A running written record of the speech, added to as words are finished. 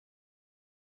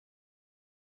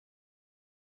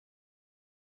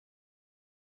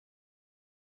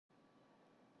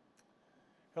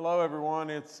Hello, everyone.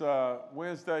 It's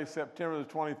Wednesday, September the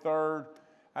 23rd.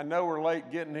 I know we're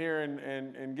late getting here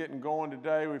and getting going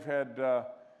today. We've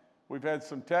had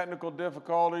some technical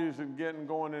difficulties in getting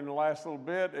going in the last little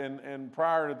bit, and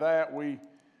prior to that,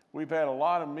 we've had a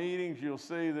lot of meetings. You'll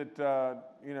see that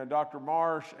Dr.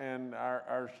 Marsh and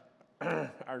our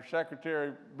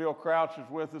Secretary Bill Crouch is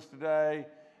with us today,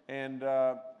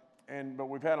 but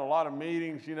we've had a lot of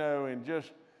meetings, and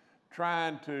just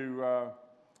trying to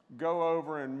go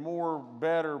over and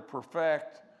better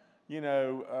perfect,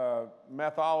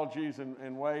 methodologies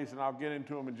and ways, and I'll get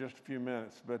into them in just a few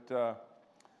minutes. But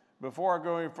before I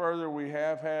go any further, we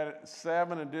have had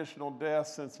 7 additional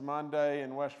deaths since Monday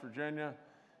in West Virginia.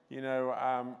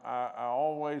 I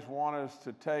always want us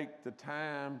to take the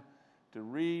time to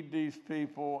read these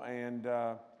people and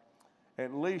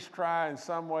at least try in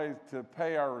some way to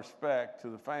pay our respect to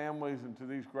the families and to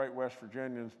these great West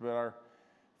Virginians. But our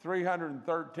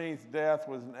 313th death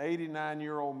was an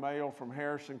 89-year-old male from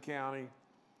Harrison County.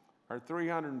 Our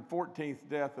 314th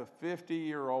death, a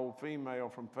 50-year-old female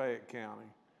from Fayette County.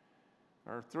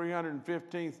 Our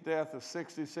 315th death, a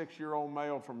 66-year-old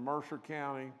male from Mercer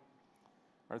County.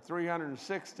 Our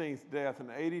 316th death, an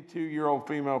 82-year-old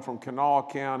female from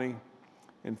Kanawha County.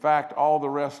 In fact, all the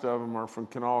rest of them are from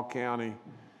Kanawha County.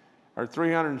 Our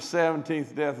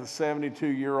 317th death, a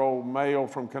 72-year-old male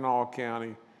from Kanawha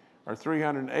County. Our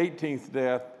 318th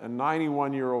death, a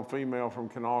 91-year-old female from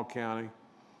Kanawha County.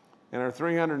 And our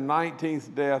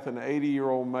 319th death, an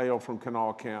 80-year-old male from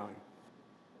Kanawha County.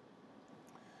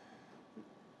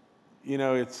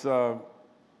 It's, you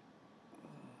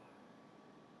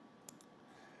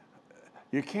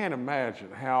can't imagine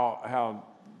how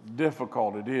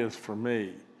difficult it is for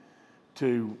me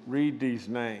to read these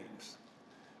names.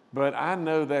 But I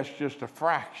know that's just a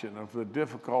fraction of the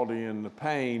difficulty and the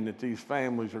pain that these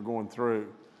families are going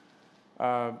through.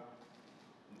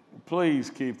 Please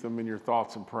keep them in your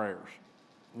thoughts and prayers.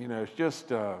 It's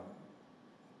just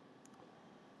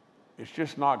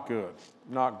not good,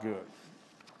 not good.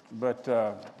 But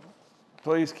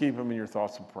please keep them in your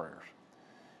thoughts and prayers.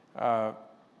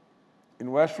 In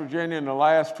West Virginia, in the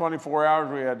last 24 hours,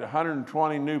 we had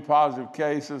 120 new positive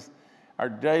cases. Our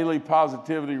daily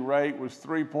positivity rate was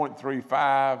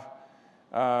 3.35.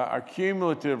 Our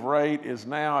cumulative rate is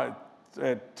now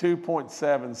at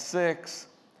 2.76.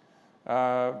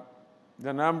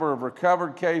 The number of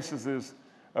recovered cases is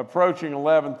approaching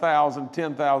 11,000,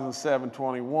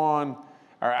 10,721.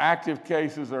 Our active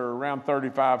cases are around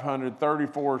 3,500,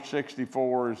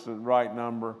 3,464 is the right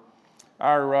number.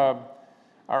 Our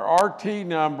RT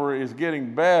number is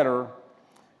getting better.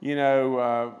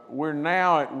 We're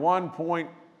now at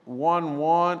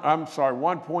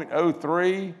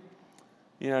 1.03.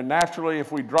 Naturally,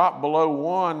 if we drop below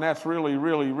 1, that's really,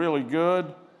 really, really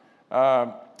good.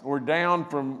 We're down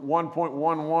from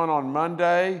 1.11 on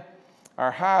Monday. Our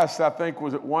highest, I think,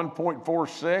 was at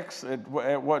 1.46,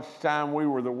 at which time we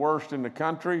were the worst in the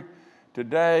country.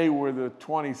 Today, we're the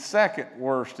 22nd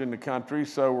worst in the country,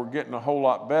 so we're getting a whole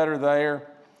lot better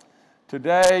there.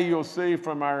 Today, you'll see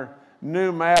from our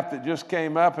new map that just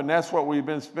came up, and that's what we've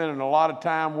been spending a lot of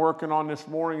time working on this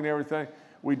morning and everything.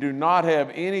 We do not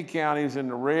have any counties in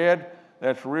the red.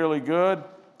 That's really good.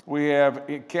 We have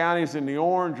counties in the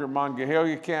orange are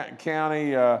Monongalia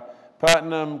County,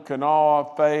 Putnam,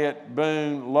 Kanawha, Fayette,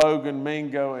 Boone, Logan,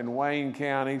 Mingo, and Wayne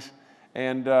counties.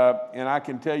 And I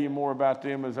can tell you more about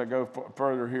them as I go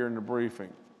further here in the briefing.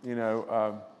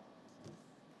 I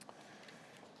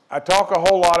talk a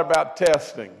whole lot about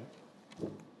testing.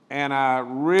 And I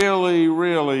really,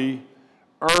 really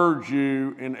urge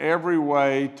you in every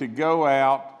way to go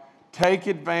out, take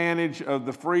advantage of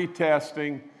the free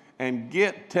testing, and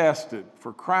get tested.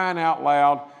 For crying out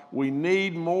loud, we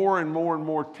need more and more and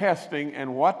more testing,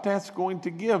 and what that's going to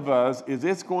give us is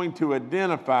it's going to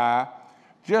identify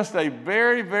just a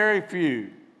very, very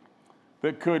few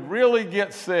that could really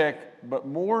get sick, but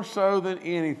more so than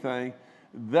anything,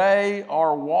 they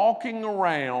are walking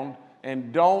around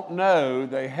and don't know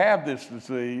they have this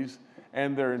disease,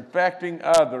 and they're infecting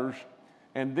others,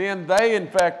 and then they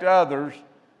infect others,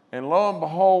 and lo and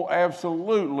behold,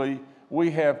 absolutely,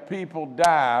 we have people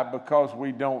die because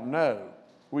we don't know.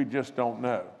 We just don't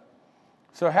know.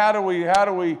 So how do we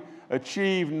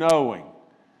achieve knowing?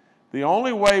 The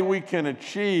only way we can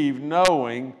achieve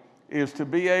knowing is to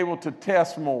be able to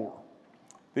test more.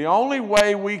 The only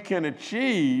way we can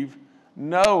achieve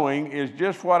knowing is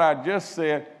just what I just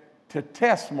said, to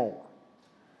test more.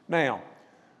 Now,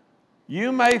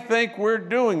 you may think we're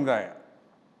doing that.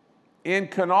 In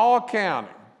Kanawha County,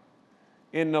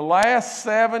 in the last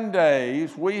 7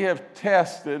 days, we have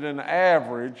tested an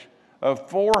average of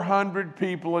 400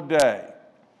 people a day.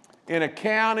 in a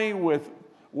county with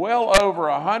well over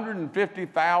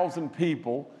 150,000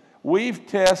 people, we've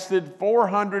tested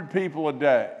 400 people a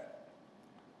day.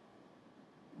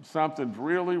 Something's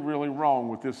really, really wrong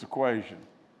with this equation.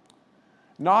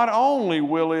 Not only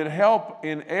will it help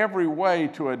in every way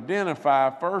to identify,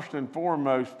 first and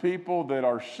foremost, people that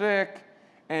are sick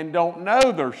and don't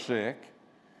know they're sick,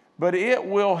 but it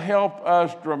will help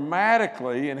us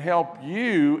dramatically and help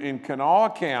you in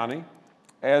Kanawha County,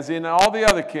 as in all the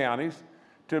other counties,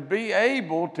 to be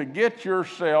able to get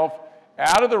yourself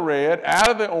out of the red,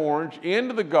 out of the orange,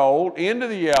 into the gold, into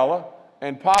the yellow,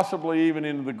 and possibly even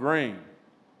into the green.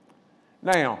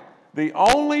 Now, the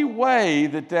only way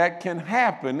that that can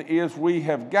happen is we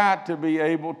have got to be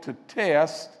able to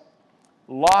test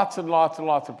lots and lots and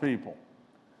lots of people.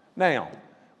 Now,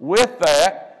 with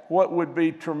that, what would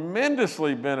be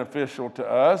tremendously beneficial to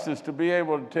us is to be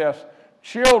able to test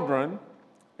children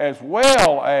as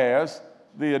well as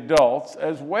the adults,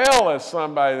 as well as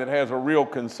somebody that has a real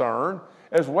concern,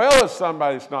 as well as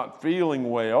somebody that's not feeling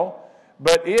well.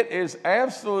 But it is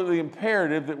absolutely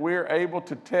imperative that we're able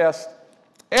to test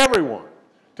everyone,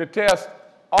 to test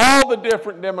all the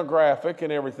different demographic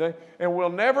and everything. And we'll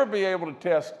never be able to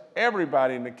test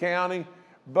everybody in the county,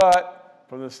 but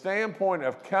from the standpoint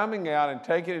of coming out and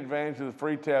taking advantage of the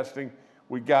free testing,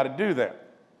 we've got to do that.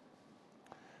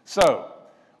 So,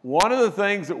 one of the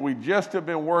things that we just have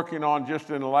been working on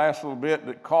just in the last little bit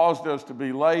that caused us to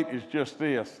be late is just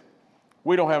this.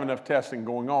 We don't have enough testing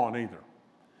going on either.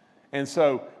 And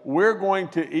so we're going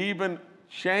to even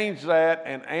change that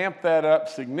and amp that up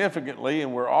significantly,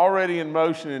 and we're already in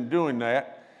motion in doing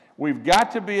that. We've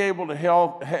got to be able to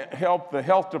help the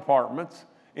health departments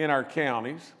in our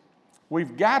counties.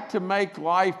 We've got to make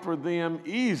life for them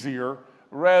easier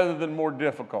rather than more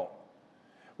difficult.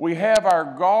 We have our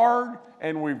guard,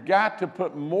 and we've got to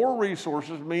put more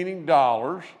resources, meaning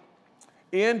dollars,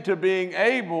 into being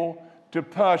able to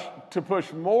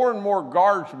push more and more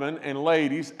guardsmen and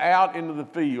ladies out into the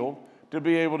field to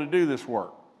be able to do this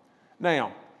work.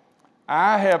 Now,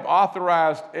 I have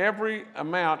authorized every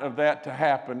amount of that to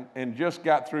happen and just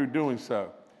got through doing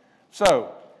so.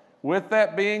 So, with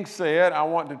that being said, I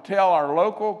want to tell our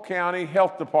local county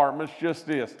health departments just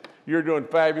this. You're doing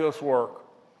fabulous work.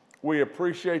 We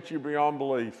appreciate you beyond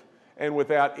belief. And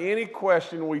without any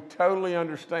question, we totally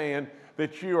understand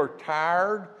that you are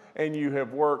tired and you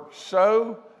have worked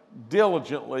so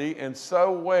diligently and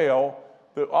so well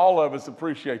that all of us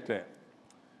appreciate that.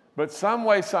 But some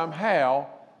way, somehow,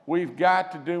 we've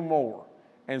got to do more.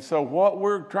 And so what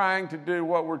we're trying to do,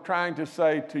 what we're trying to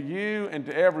say to you and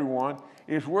to everyone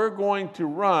is we're going to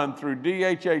run through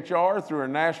DHHR, through our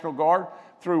National Guard,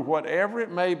 through whatever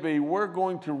it may be, we're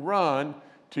going to run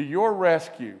to your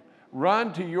rescue,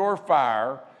 run to your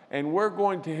fire, and we're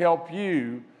going to help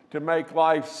you to make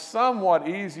life somewhat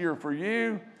easier for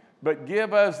you, but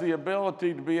give us the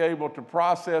ability to be able to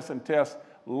process and test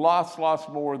lots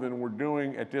more than we're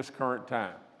doing at this current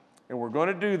time. And we're going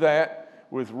to do that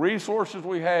with resources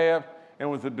we have and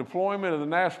with the deployment of the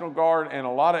National Guard and a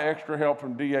lot of extra help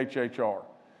from DHHR.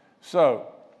 So,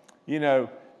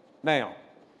 now,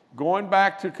 going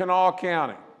back to Kanawha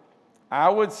County, I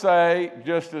would say,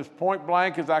 just as point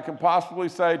blank as I can possibly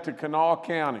say to Kanawha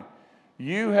County,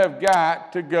 you have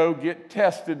got to go get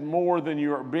tested more than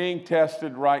you are being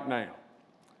tested right now.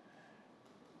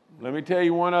 Let me tell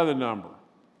you one other number.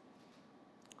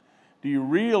 Do you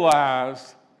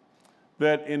realize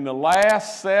that in the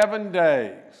last 7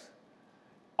 days,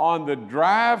 on the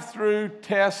drive-through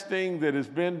testing that has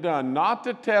been done, not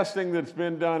the testing that's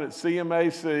been done at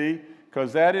CMAC,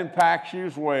 because that impacts you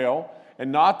as well,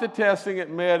 and not the testing at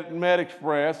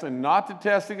MedExpress, and not the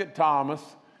testing at Thomas,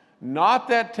 not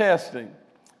that testing,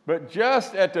 but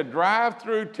just at the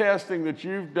drive-through testing that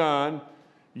you've done,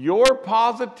 your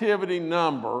positivity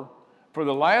number for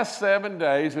the last 7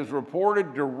 days is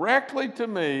reported directly to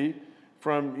me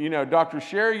from, Dr.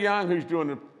 Sherry Young, who's doing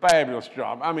a fabulous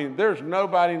job. I mean, there's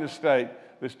nobody in the state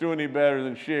that's doing any better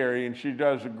than Sherry, and she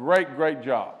does a great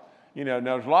job. Now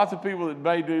there's lots of people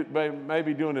that may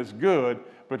be doing as good,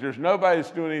 but there's nobody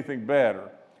that's doing anything better.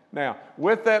 Now,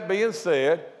 with that being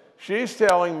said, she's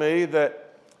telling me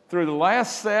that through the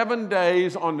last 7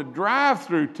 days on the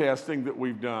drive-through testing that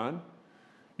we've done,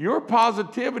 your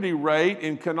positivity rate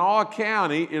in Kanawha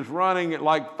County is running at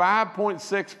like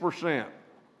 5.6%.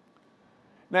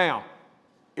 Now,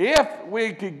 if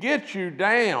we could get you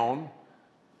down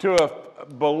to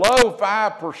below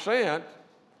 5%,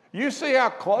 you see how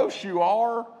close you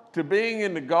are to being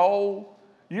in the goal?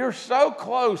 You're so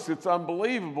close, it's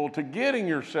unbelievable, to getting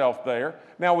yourself there.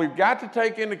 Now, we've got to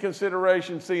take into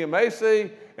consideration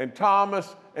CMAC and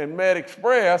Thomas and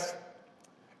MedExpress,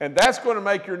 And that's going to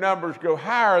make your numbers go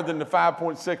higher than the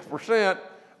 5.6%.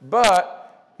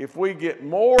 But if we get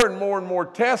more and more and more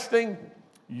testing,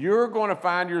 you're going to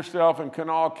find yourself in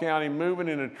Kanawha County moving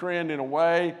in a trend in a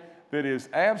way that is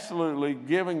absolutely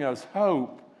giving us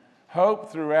hope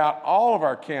throughout all of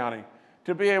our county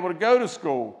to be able to go to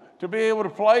school, to be able to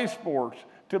play sports,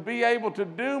 to be able to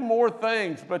do more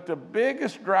things. But the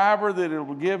biggest driver that it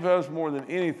will give us more than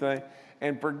anything,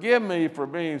 and forgive me for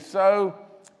being so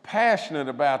passionate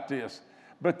about this,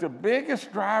 but the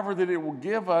biggest driver that it will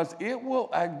give us, it will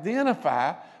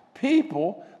identify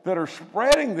people that are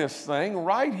spreading this thing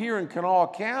right here in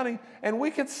Kanawha County, and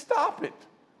we can stop it.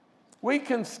 We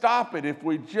can stop it if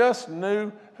we just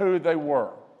knew who they were.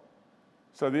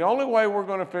 So the only way we're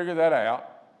going to figure that out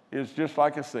is just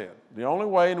like I said. The only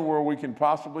way in the world we can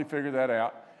possibly figure that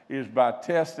out is by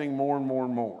testing more and more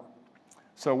and more.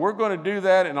 So we're going to do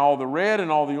that in all the red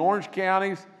and all the orange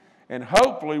counties, and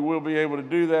hopefully we'll be able to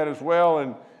do that as well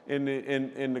in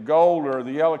the gold or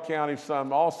the yellow counties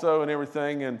some also and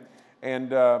everything.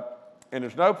 And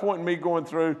there's no point in me going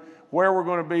through where we're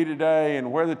going to be today and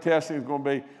where the testing is going to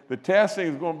be. The testing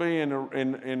is going to be in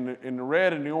the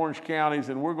red and the orange counties,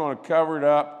 and we're going to cover it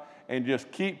up and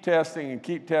just keep testing and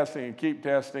keep testing and keep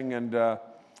testing. And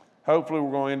hopefully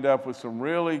we're going to end up with some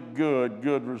really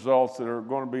good results that are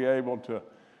going to be able to,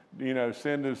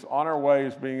 send us on our way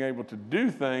as being able to do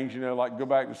things, like go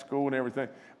back to school and everything.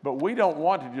 But we don't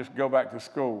want to just go back to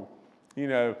school.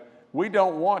 We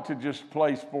don't want to just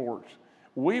play sports.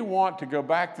 We want to go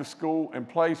back to school and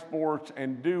play sports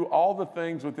and do all the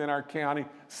things within our county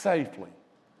safely.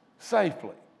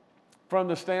 From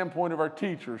the standpoint of our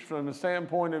teachers, from the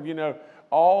standpoint of,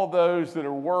 all those that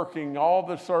are working, all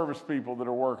the service people that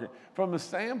are working, from the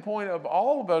standpoint of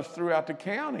all of us throughout the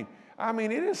county. I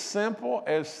mean, it is simple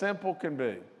as simple can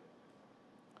be.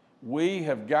 We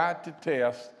have got to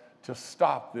test to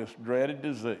stop this dreaded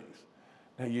disease.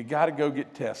 Now, you got to go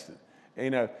get tested.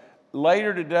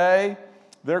 Later today,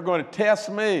 they're going to test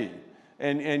me,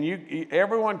 and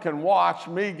everyone can watch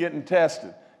me getting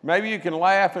tested. Maybe you can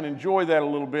laugh and enjoy that a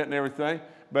little bit and everything,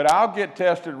 but I'll get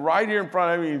tested right here in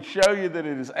front of you and show you that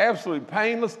it is absolutely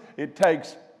painless. It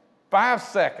takes 5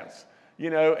 seconds,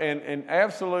 and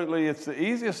absolutely it's the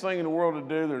easiest thing in the world to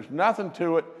do. There's nothing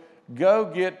to it. Go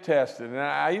get tested. And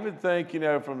I even think,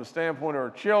 from the standpoint of our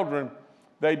children,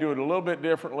 they do it a little bit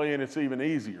differently, and it's even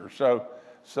easier. So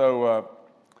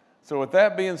with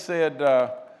that being said,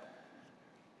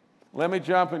 let me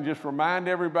jump and just remind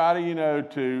everybody,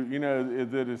 that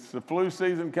it's the flu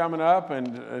season coming up,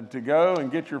 and to go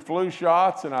and get your flu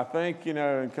shots. And I think, in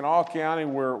Kanawha County,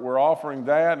 we're offering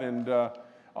that, and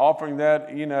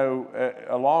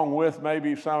along with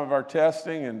maybe some of our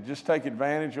testing, and just take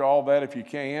advantage of all that if you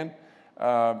can.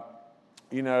 From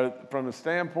the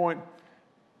standpoint,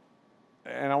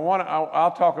 and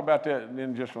I'll talk about that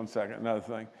in just one second, another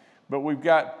thing. But we've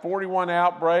got 41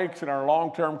 outbreaks in our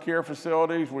long-term care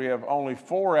facilities. We have only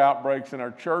 4 outbreaks in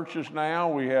our churches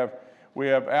now. We have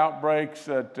outbreaks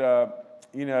that,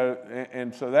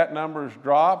 and so that number has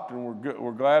dropped, and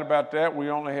we're glad about that. We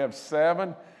only have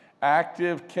 7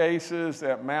 active cases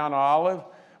at Mount Olive.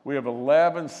 We have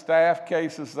 11 staff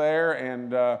cases there,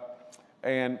 and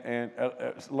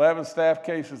 11 staff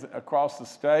cases across the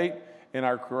state. In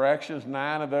our corrections,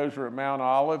 9 of those are at Mount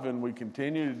Olive, and we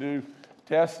continue to do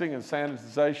testing and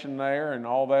sanitization there, and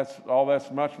all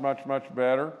that's much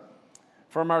better.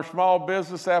 From our small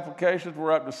business applications,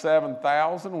 we're up to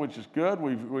 7,000, which is good.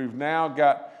 We've now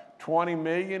got 20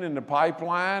 million in the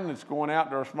pipeline that's going out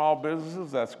to our small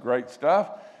businesses. That's great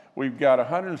stuff. We've got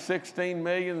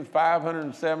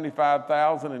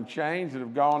 116,575,000 and change that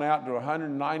have gone out to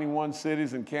 191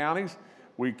 cities and counties.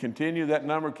 That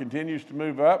number continues to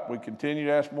move up. We continue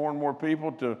to ask more and more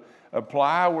people to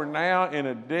apply. We're now in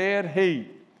a dead heat,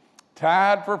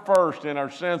 tied for first in our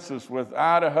census with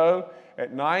Idaho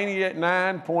at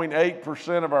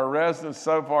 99.8% of our residents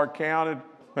so far counted.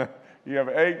 You have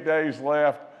 8 days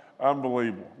left.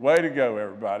 Unbelievable. Way to go,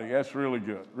 everybody. That's really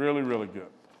good. Really good.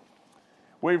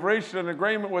 We've reached an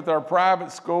agreement with our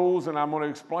private schools, and I'm going to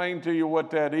explain to you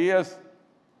what that is.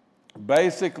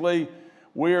 Basically,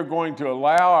 we are going to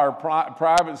allow our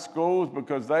private schools,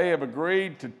 because they have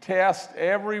agreed to test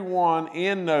everyone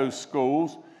in those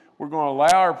schools. We're going to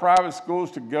allow our private schools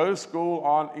to go to school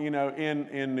on, in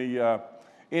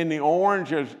the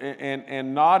orange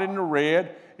and not in the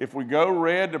red. If we go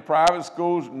red, the private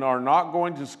schools are not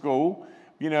going to school.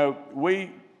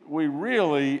 We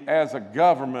really, as a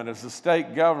government, as a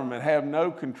state government, have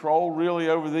no control really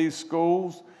over these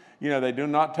schools. They do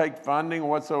not take funding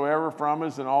whatsoever from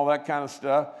us and all that kind of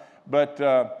stuff. But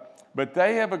But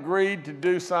they have agreed to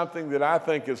do something that I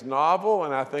think is novel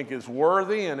and I think is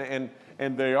worthy, and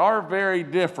they are very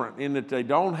different in that they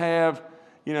don't have,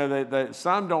 you know,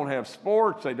 some don't have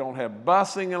sports, they don't have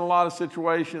busing in a lot of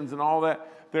situations and all that.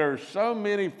 There are so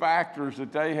many factors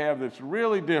that they have that's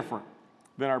really different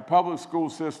than our public school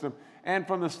system. And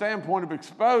from the standpoint of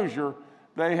exposure,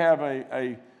 they have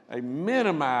a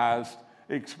minimized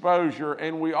exposure,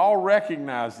 and we all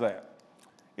recognize that.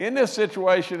 In this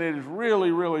situation, it is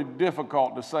really, really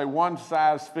difficult to say one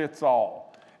size fits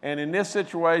all. And in this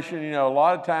situation, you know, a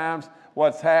lot of times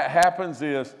what happens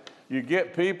is you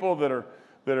get people that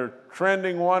are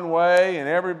trending one way, and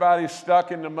everybody's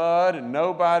stuck in the mud, and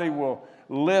nobody will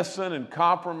listen and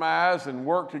compromise and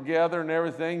work together and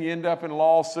everything. You end up in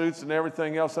lawsuits and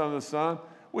everything else under the sun.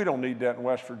 We don't need that in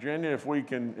West Virginia if we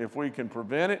can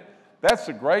prevent it. That's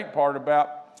the great part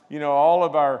about, you know, all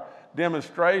of our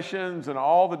demonstrations and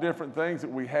all the different things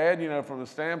that we had, you know, from the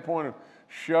standpoint of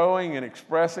showing and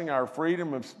expressing our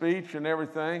freedom of speech and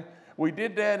everything. We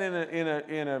did that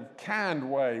in a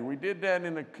kind way. We did that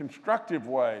in a constructive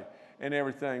way and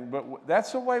everything. But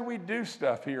that's the way we do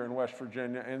stuff here in West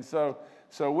Virginia. And so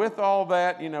with all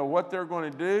that, you know, what they're going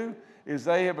to do is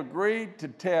they have agreed to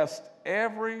test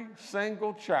every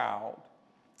single child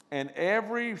and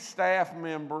every staff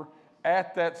member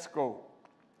at that school.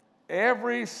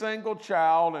 Every single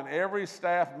child and every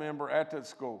staff member at that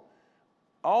school.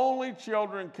 Only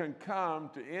children can come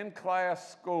to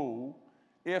in-class school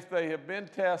if they have been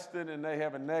tested and they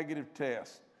have a negative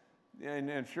test.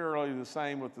 And surely the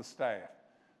same with the staff.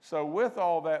 So with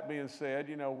all that being said,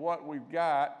 you know, what we've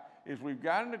got is we've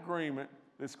got an agreement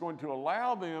that's going to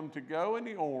allow them to go in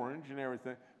the orange and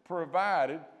everything,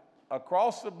 provided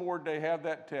across the board they have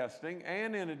that testing.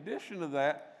 And in addition to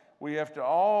that, we have to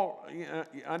all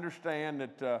understand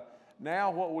that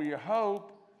now what we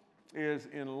hope is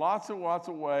in lots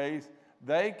of ways,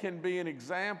 they can be an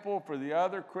example for the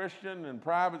other Christian and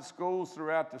private schools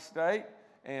throughout the state.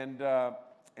 And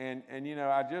you know,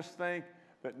 I just think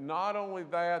that not only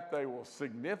that, they will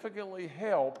significantly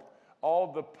help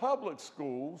all the public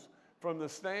schools from the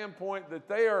standpoint that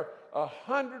they are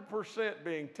 100%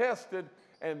 being tested,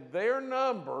 and their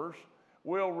numbers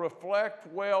will reflect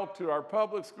well to our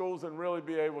public schools and really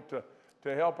be able to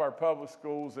help our public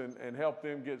schools and help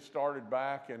them get started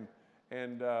back,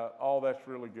 and all that's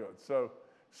really good. So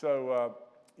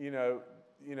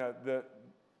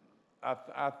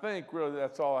I think really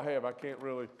that's all I have. I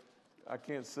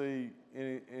can't see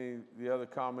any of the other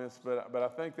comments, but I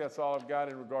think that's all I've got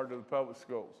in regard to the public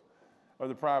schools or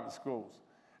the private schools.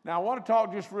 Now I want to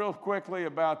talk just real quickly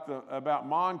about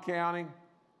Mon County.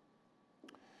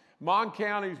 Mon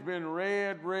County's been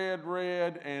red,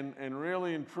 and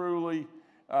really and truly,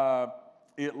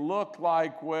 it looked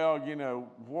like, well, you know,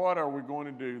 what are we going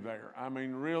to do there? I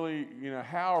mean, really, you know,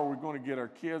 how are we going to get our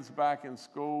kids back in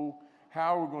school?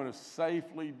 How are we going to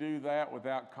safely do that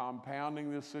without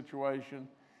compounding this situation?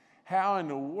 How in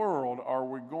the world are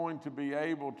we going to be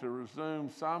able to resume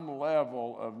some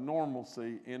level of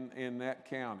normalcy in that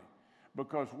county?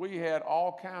 Because we had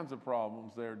all kinds of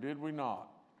problems there, did we not?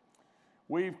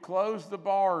 We've closed the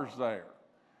bars there.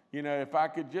 You know, if I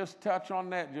could just touch on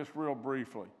that just real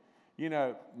briefly. You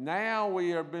know, now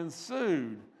we have been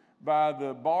sued by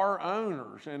the bar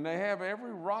owners, and they have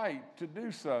every right to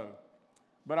do so.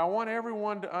 But I want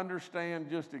everyone to understand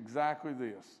just exactly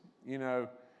this. You know,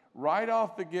 right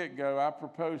off the get-go, I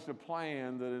proposed a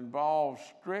plan that involves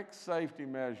strict safety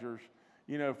measures,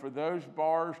 you know, for those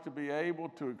bars to be able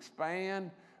to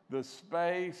expand the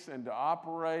space and to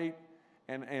operate,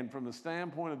 and from the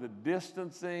standpoint of the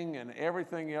distancing and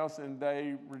everything else, and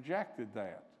they rejected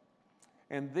that.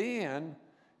 And then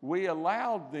we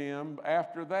allowed them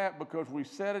after that, because we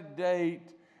set a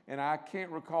date, and I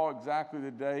can't recall exactly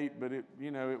the date, but it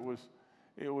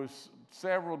was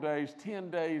several days, 10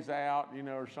 days out, you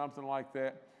know, or something like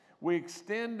that. We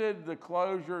extended the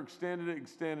closure,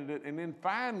 extended it, and then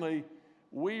finally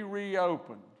we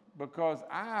reopened, because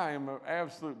I am an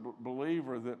absolute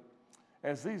believer that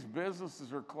as these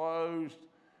businesses are closed,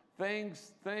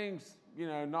 things, you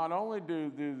know, not only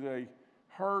do they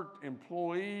hurt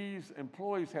employees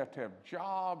have to have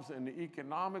jobs and the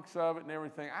economics of it and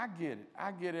everything. I get it.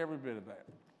 I get every bit of that.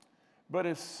 But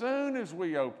as soon as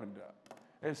we opened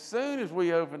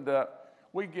up,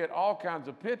 we get all kinds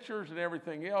of pictures and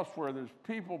everything else where there's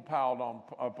people piled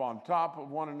up on top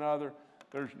of one another.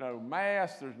 There's no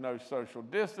masks, there's no social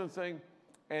distancing,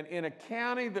 and in a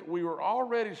county that we were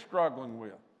already struggling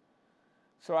with.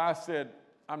 So I said,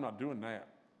 I'm not doing that.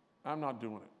 I'm not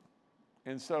doing it.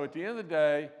 And so at the end of the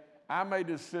day, I made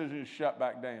the decision to shut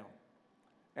back down.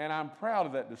 And I'm proud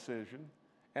of that decision.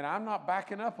 And I'm not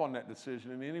backing up on that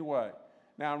decision in any way.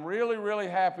 Now, I'm really, really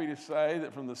happy to say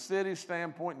that from the city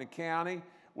standpoint and the county,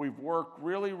 we've worked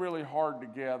really, really hard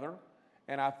together.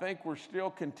 And I think we're still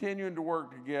continuing to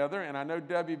work together. And I know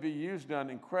WVU's done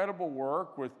incredible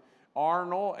work with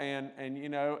Arnold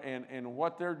and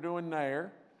what they're doing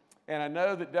there. And I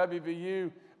know that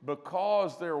WVU,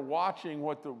 because they're watching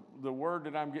what the word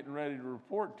that I'm getting ready to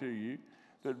report to you,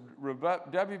 that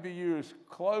WVU is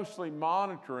closely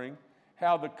monitoring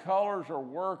how the colors are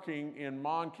working in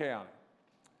Mon County.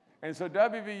 And so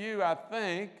WVU, I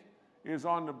think, is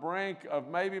on the brink of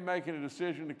maybe making a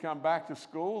decision to come back to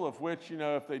school, of which,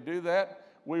 if they do that,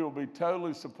 we will be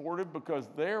totally supportive because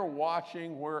they're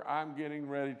watching where I'm getting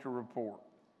ready to report.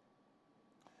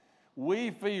 We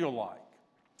feel like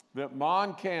that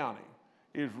Mon County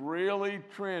is really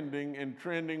trending and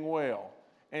trending well.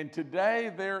 And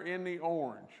today they're in the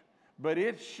orange. But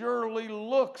it surely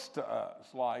looks to us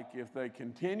like if they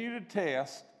continue to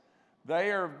test,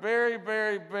 they are very,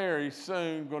 very, very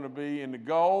soon going to be in the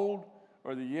gold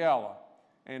or the yellow.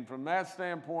 And from that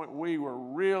standpoint, we were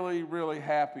really, really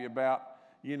happy about,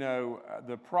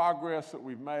 the progress that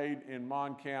we've made in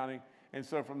Mon County. And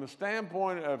so from the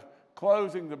standpoint of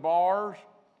closing the bars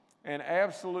and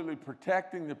absolutely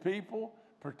protecting the people,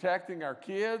 protecting our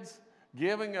kids,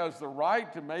 giving us the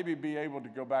right to maybe be able to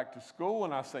go back to school,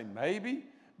 and I say maybe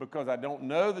because I don't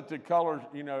know that the colors,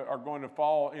 are going to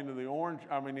fall into the orange,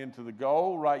 into the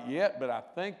gold right yet, but I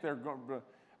think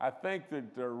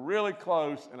that they're really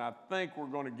close, and I think we're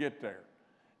going to get there.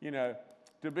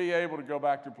 To be able to go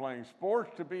back to playing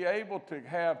sports, to be able to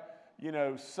have,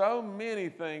 so many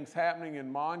things happening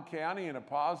in Mon County in a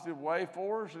positive way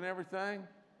for us and everything,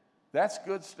 that's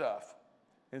good stuff.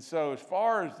 And so as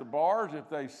far as the bars, if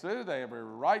they sue, they have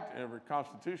every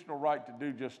constitutional right to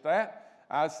do just that.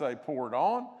 I say pour it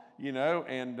on,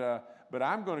 but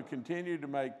I'm going to continue to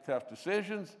make tough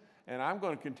decisions, and I'm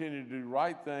going to continue to do the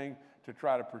right thing to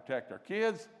try to protect our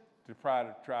kids, to try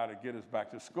to get us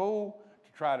back to school,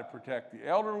 to try to protect the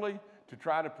elderly, to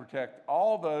try to protect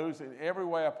all those in every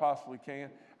way I possibly can.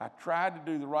 I tried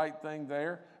to do the right thing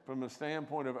there from the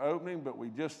standpoint of opening, but we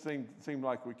just seemed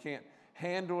like we can't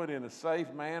handle it in a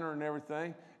safe manner and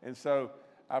everything. And so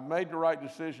I've made the right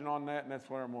decision on that, and that's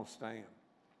where I'm going to stand.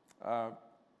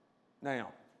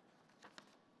 Now,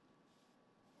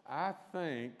 I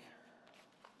think,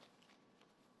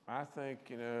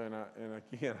 and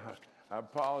again, I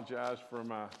apologize for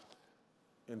my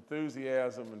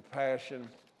enthusiasm and passion.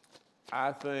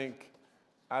 I think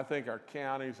our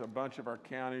counties, a bunch of our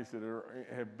counties that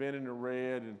have been in the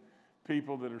red, and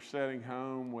people that are sitting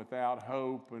home without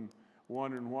hope and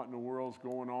wondering what in the world's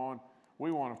going on,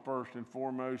 we want to first and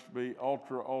foremost be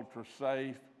ultra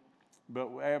safe. But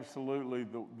absolutely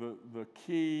the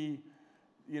key,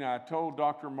 I told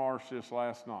Dr. Marsh this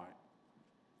last night.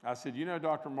 I said,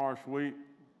 Dr. Marsh,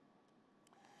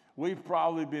 we've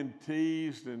probably been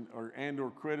teased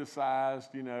or criticized,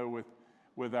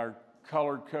 with our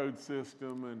colored code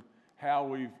system and how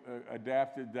we've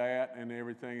adapted that and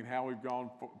everything and how we've gone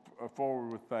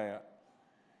forward with that.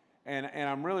 And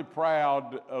I'm really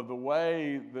proud of the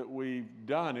way that we've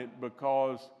done it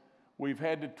because we've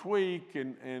had to tweak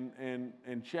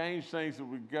and change things as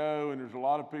we go, and there's a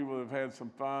lot of people that have had some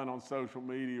fun on social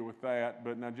media with that.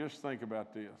 But now just think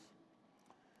about this.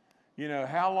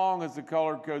 How long has the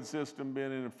color code system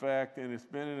been in effect? And it's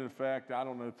been in effect,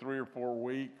 3 or 4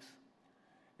 weeks.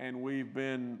 And we've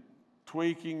been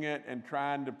tweaking it and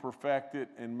trying to perfect it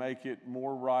and make it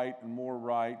more right and more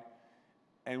right.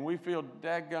 And we feel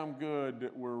dadgum good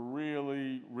that we're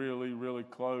really, really, really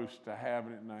close to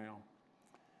having it now.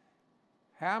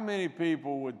 How many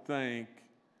people would think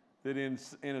that in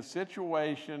a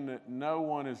situation that no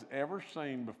one has ever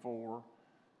seen before,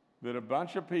 that a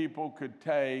bunch of people could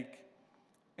take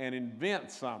and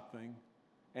invent something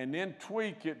and then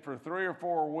tweak it for 3 or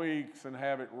 4 weeks and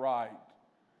have it right?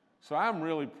 So I'm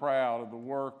really proud of the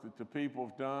work that the people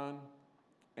have done.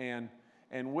 And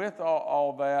with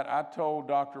all that, I told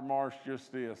Dr. Marsh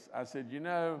just this. I said,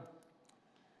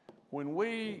 when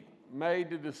we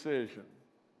made the decision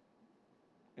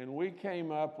and we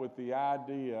came up with the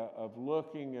idea of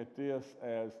looking at this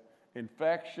as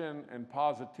infection and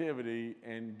positivity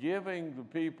and giving the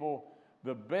people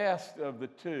the best of the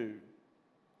two,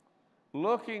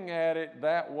 looking at it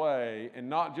that way and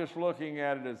not just looking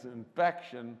at it as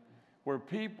infection, where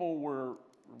people were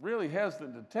really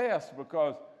hesitant to test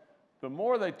because the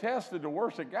more they tested, the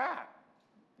worse it got,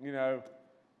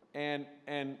 and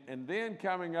then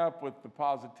coming up with the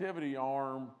positivity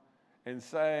arm and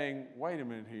saying, wait a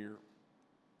minute here,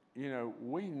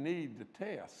 we need the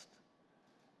test.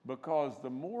 because the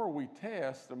more we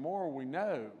test, the more we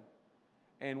know,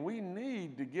 and we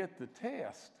need to get the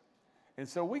test. And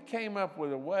so we came up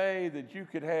with a way that you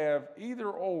could have either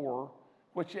or,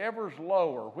 whichever's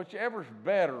lower, whichever's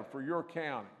better for your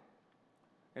county.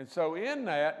 And so in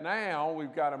that, now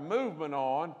we've got a movement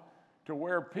on to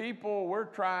where people, we're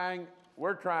trying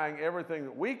everything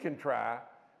that we can try,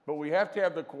 but we have to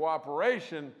have the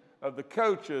cooperation of the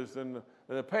coaches and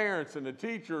the parents and the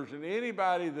teachers and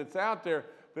anybody that's out there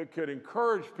that could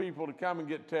encourage people to come and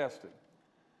get tested.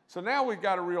 So now we've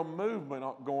got a real movement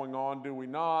going on, do we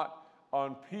not,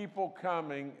 on people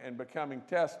coming and becoming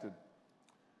tested.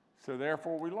 So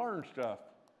therefore we learn stuff.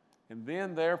 And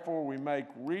then therefore we make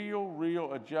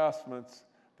real adjustments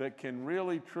that can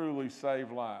really, truly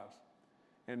save lives.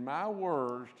 And my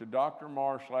words to Dr.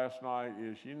 Marsh last night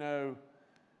is, you know,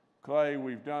 Clay,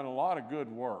 we've done a lot of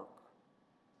good work.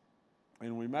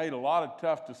 And we made a lot of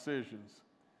tough decisions.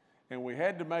 And we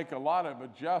had to make a lot of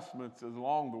adjustments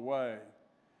along the way.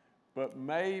 But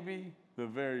maybe the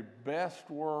very best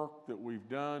work that we've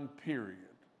done, period,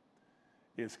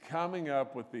 is coming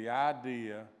up with the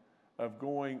idea of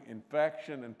going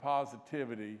infection and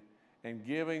positivity and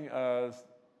giving us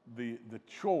the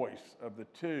choice of the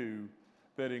two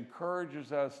that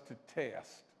encourages us to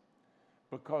test.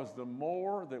 Because the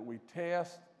more that we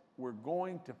test, we're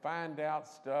going to find out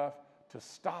stuff to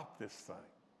stop this thing.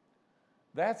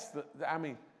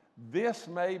 This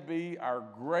may be our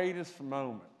greatest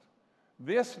moment.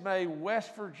 This may,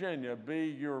 West Virginia, be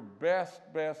your best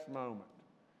moment.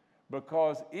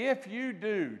 Because if you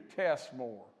do test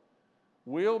more,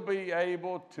 we'll be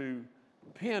able to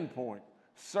pinpoint,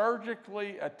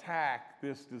 surgically attack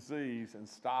this disease and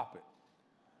stop it.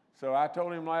 So I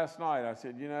told him last night, I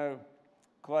said, you know,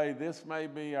 Clay, this may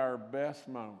be our best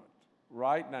moment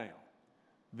right now.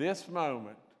 This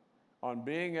moment on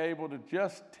being able to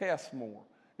just test more.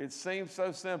 It seems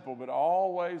so simple, but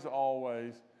always,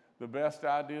 the best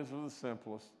ideas are the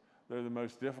simplest. They're the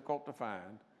most difficult to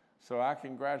find. So I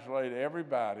congratulate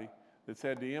everybody that's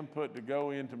had the input to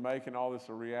go into making all this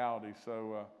a reality.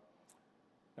 So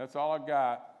that's all I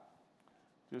got.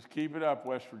 Just keep it up,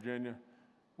 West Virginia.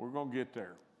 We're going to get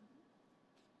there.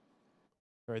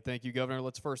 All right, thank you, Governor.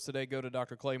 Let's first today go to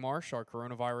Dr. Clay Marsh, our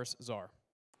coronavirus czar.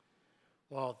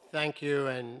 Well, thank you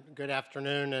and good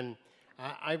afternoon. And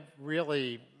I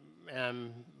really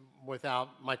am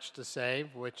without much to say,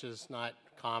 which is not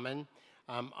common,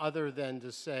 other than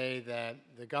to say that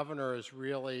the governor has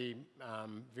really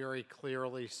very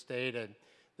clearly stated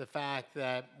the fact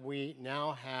that we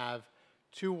now have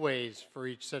two ways for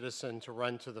each citizen to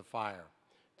run to the fire,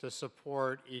 to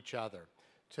support each other,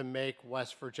 to make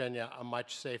West Virginia a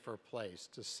much safer place,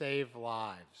 to save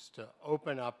lives, to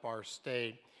open up our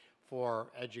state for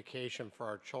education for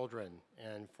our children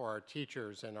and for our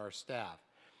teachers and our staff.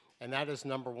 And that is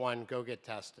number one, go get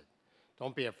tested.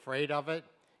 Don't be afraid of it.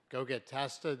 Go get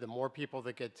tested. The more people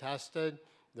that get tested,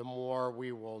 the more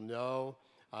we will know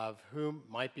of who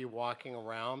might be walking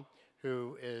around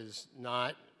who is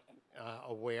not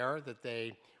aware that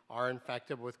they are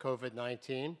infected with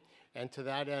COVID-19. And to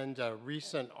that end, a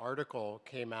recent article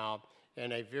came out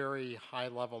in a very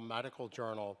high-level medical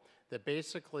journal that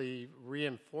basically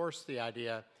reinforced the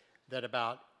idea that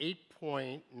about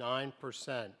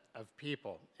 8.9% of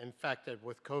people infected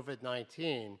with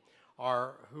COVID-19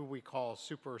 are who we call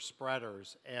super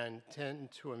spreaders and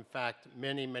tend to infect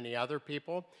many other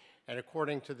people. And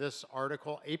according to this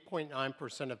article,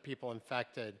 8.9% of people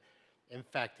infected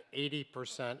infect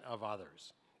 80% of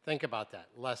others. Think about that.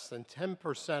 Less than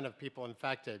 10% of people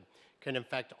infected can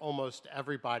infect almost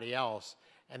everybody else.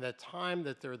 And the time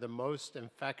that they're the most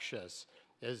infectious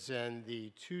is in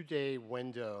the 2-day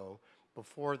window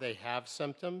before they have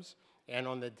symptoms and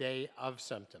on the day of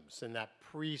symptoms, in that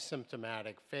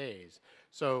pre-symptomatic phase.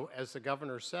 So as the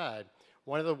governor said,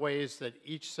 one of the ways that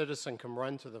each citizen can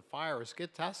run to the fire is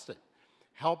get tested.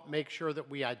 Help make sure that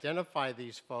we identify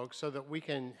these folks so that we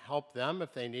can help them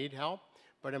if they need help,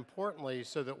 but importantly,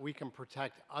 so that we can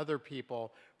protect other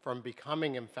people from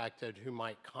becoming infected who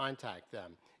might contact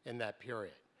them in that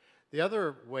period. The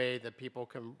other way that people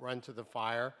can run to the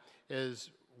fire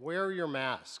is wear your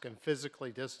mask and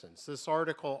physically distance. This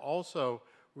article also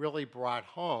really brought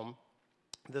home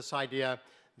this idea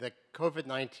that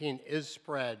COVID-19 is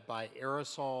spread by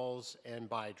aerosols and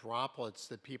by droplets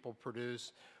that people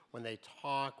produce when they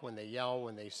talk, when they yell,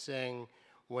 when they sing,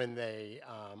 when they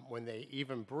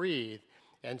even breathe.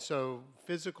 And so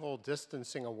physical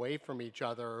distancing away from each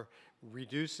other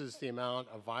reduces the amount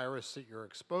of virus that you're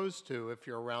exposed to if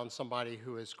you're around somebody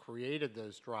who has created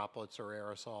those droplets or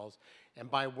aerosols. And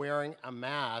by wearing a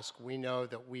mask, we know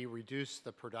that we reduce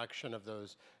the production of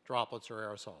those droplets or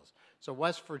aerosols. So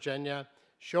West Virginia,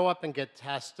 show up and get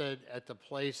tested at the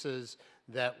places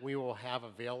that we will have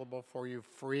available for you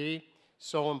free.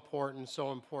 So important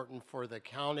for the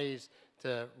counties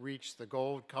to reach the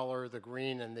gold color, the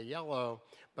green, and the yellow,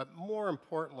 but more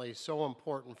importantly, so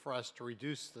important for us to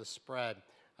reduce the spread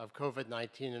of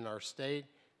COVID-19 in our state,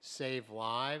 save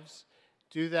lives.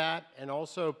 Do that, and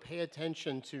also pay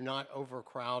attention to not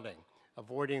overcrowding,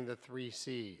 avoiding the 3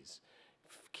 C's.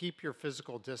 Keep your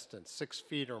physical distance, 6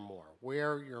 feet or more.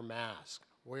 Wear your mask,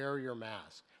 wear your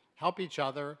mask. Help each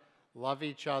other, love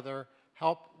each other,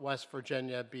 help West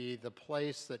Virginia be the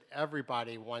place that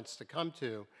everybody wants to come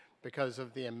to because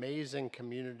of the amazing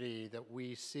community that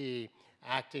we see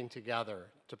acting together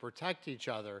to protect each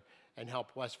other and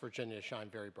help West Virginia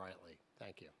shine very brightly.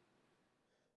 Thank you.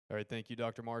 All right, thank you,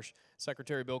 Dr. Marsh.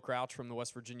 Secretary Bill Crouch from the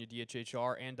West Virginia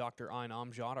DHHR and Dr. Ayn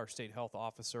Amjad, our state health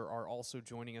officer, are also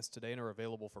joining us today and are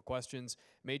available for questions.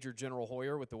 Major General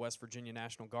Hoyer with the West Virginia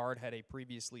National Guard had a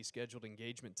previously scheduled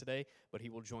engagement today, but he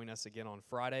will join us again on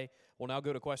Friday. We'll now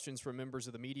go to questions from members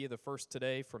of the media. The first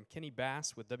today from Kenny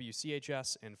Bass with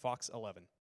WCHS and Fox 11.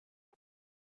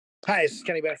 Hi, this is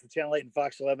Kenny Bass with Channel 8 and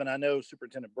Fox 11. I know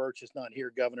Superintendent Birch is not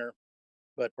here, Governor,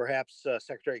 but perhaps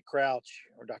Secretary Crouch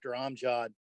or Dr. Amjad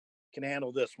can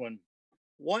handle this one.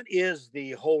 What is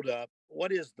the holdup?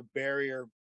 What is the barrier?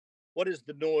 What is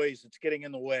the noise that's getting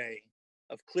in the way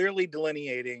of clearly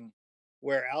delineating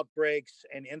where outbreaks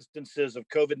and instances of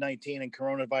COVID-19 and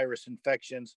coronavirus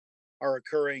infections are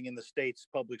occurring in the state's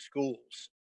public schools?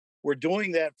 We're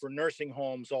doing that for nursing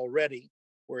homes already,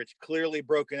 where it's clearly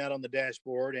broken out on the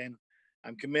dashboard, and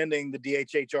I'm commending the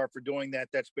DHHR for doing that.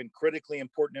 That's been critically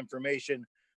important information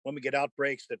when we get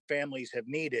outbreaks that families have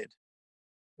needed.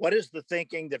 What is the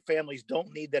thinking that families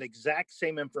don't need that exact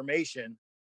same information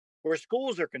where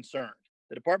schools are concerned?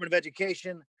 The Department of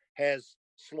Education has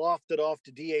sloughed it off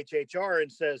to DHHR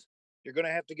and says, you're going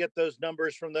to have to get those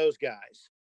numbers from those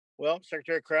guys. Well,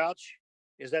 Secretary Crouch,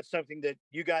 is that something that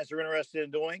you guys are interested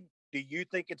in doing? Do you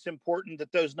think it's important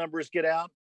that those numbers get out?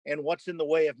 And what's in the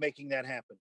way of making that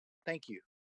happen? Thank you.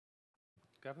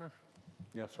 Governor?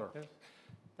 Yes, sir. Yes.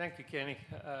 Thank you, Kenny.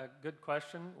 Good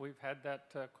question. We've had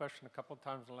that question a couple of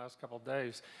times in the last couple of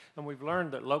days. And we've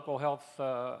learned that local health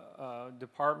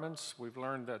departments, we've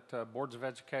learned that boards of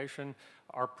education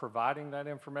are providing that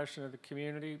information to the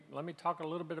community. Let me talk a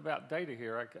little bit about data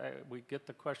here. We get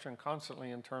the question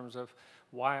constantly in terms of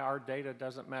why our data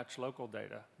doesn't match local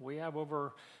data. We have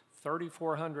over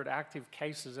 3,400 active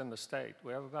cases in the state.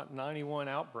 We have about 91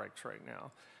 outbreaks right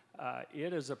now.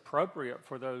 It is appropriate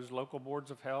for those local boards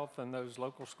of health and those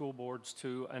local school boards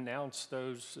to announce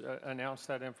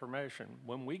that information.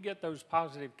 When we get those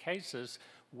positive cases,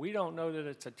 we don't know that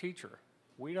it's a teacher.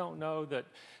 We don't know that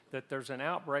there's an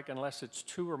outbreak unless it's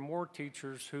 2 or more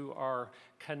teachers who are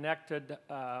connected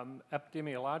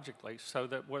epidemiologically, so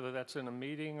that whether that's in a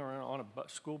meeting or on a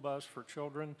school bus for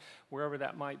children, wherever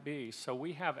that might be. So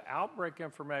we have outbreak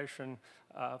information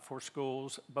for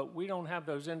schools, but we don't have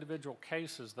those individual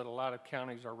cases that a lot of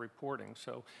counties are reporting.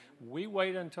 So we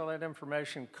wait until that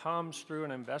information comes through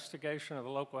an investigation of the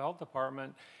local health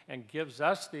department and gives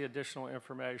us the additional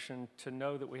information to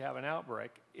know that we have an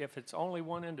outbreak. If it's only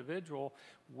one individual,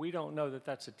 we don't know that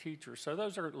that's a teacher. So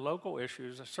those are local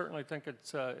issues. I certainly think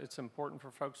it's important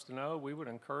for folks to know. We would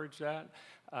encourage that.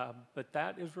 But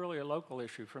that is really a local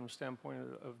issue from the standpoint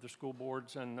of the school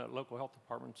boards and local health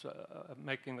departments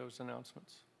making those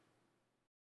announcements.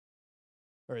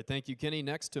 All right, thank you, Kenny.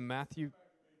 Next to Matthew.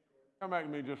 Come back to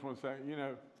me just one second. You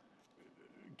know,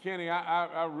 Kenny,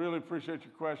 I really appreciate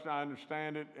your question. I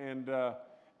understand it.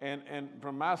 And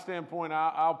from my standpoint,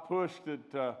 I'll push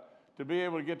that to be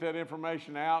able to get that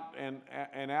information out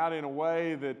and out in a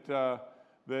way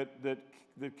that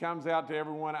comes out to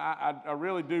everyone. I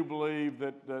really do believe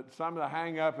that some of the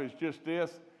hang up is just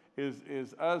this,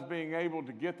 is us being able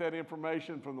to get that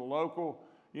information from the local,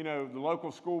 the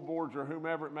local school boards or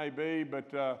whomever it may be.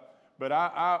 But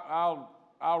I'll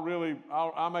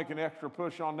make an extra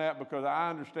push on that because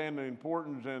I understand the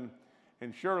importance and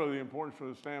surely the importance from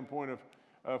the standpoint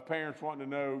of parents wanting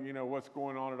to know, what's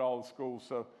going on at all the schools.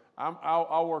 So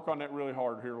I'll work on that really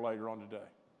hard here later on today.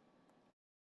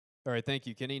 All right, thank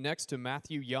you, Kenny. Next to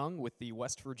Matthew Young with the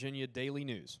West Virginia Daily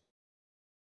News.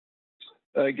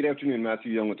 Good afternoon,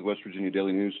 Matthew Young with the West Virginia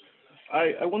Daily News.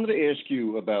 I wanted to ask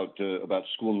you about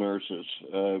school nurses.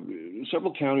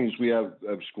 Several counties, we have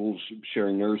schools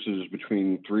sharing nurses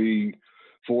between 3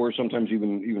 4, sometimes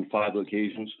even 5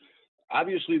 locations.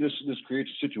 Obviously, this creates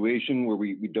a situation where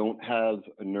we don't have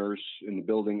a nurse in the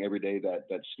building every day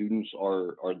that students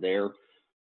are there.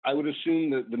 I would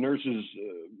assume that the nurses,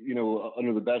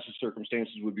 under the best of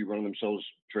circumstances, would be running themselves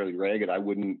fairly ragged. I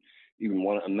wouldn't even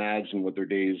want to imagine what their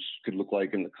days could look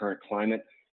like in the current climate.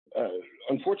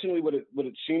 Unfortunately, what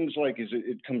it seems like is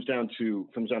it comes down to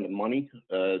money.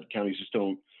 Counties just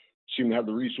don't seem to have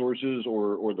the resources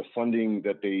or the funding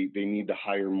that they need to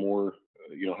hire more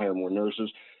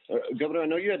nurses. Governor, I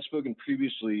know you had spoken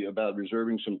previously about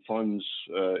reserving some funds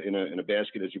in a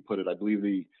basket, as you put it. I believe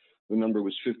the number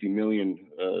was $50 million,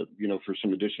 for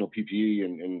some additional PPE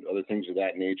and other things of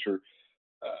that nature.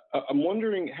 I'm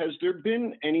wondering, has there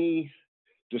been any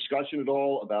discussion at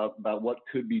all about what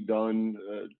could be done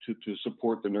to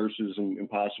support the nurses and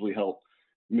possibly help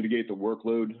mitigate the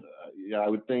workload? I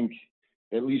would think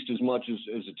at least as much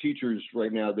as the teachers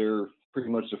right now, they're pretty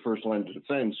much the first line of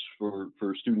defense for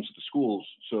students at the schools.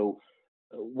 So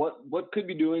what could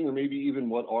be doing, or maybe even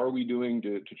what are we doing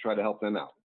to try to help them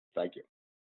out? Thank you.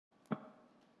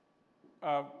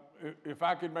 If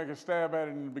I could make a stab at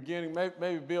it in the beginning,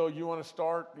 maybe Bill, you want to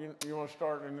start? You want to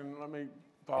start, and then let me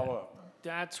follow up.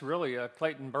 That's really a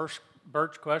Clayton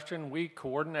Birch question. We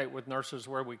coordinate with nurses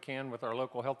where we can with our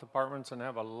local health departments and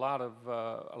have a lot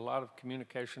of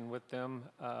communication with them.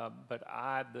 But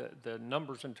the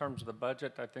numbers in terms of the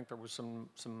budget, I think there was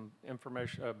some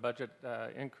information, budget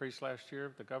increase last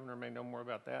year. The governor may know more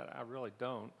about that. I really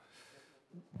don't.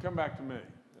 Come back to me.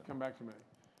 Come back to me.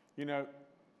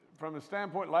 From the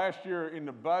standpoint last year in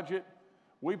the budget,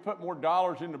 we put more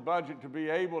dollars in the budget to be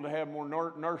able to have more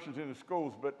nurses in the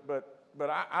schools. But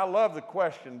I love the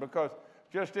question, because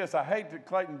just this, I hate that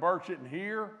Clayton Birch isn't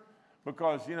here,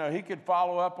 because, he could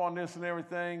follow up on this and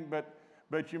everything,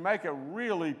 but you make a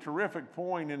really terrific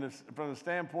point from the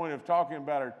standpoint of talking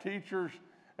about our teachers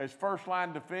as first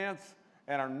line defense,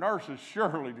 and our nurses,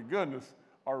 surely to goodness,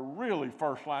 are really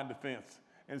first line defense.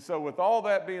 And so with all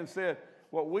that being said,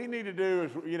 what we need to do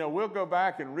is, we'll go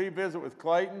back and revisit with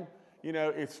Clayton.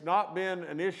 It's not been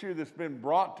an issue that's been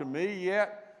brought to me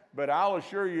yet, but I'll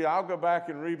assure you I'll go back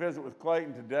and revisit with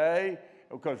Clayton today,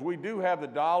 because we do have the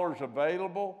dollars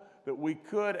available that we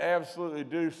could absolutely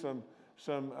do some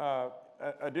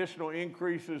additional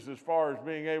increases as far as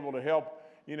being able to help,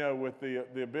 with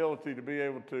the ability to be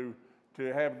able to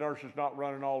have nurses not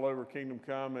running all over Kingdom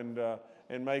Come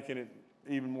and making it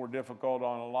even more difficult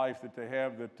on a life that they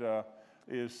have that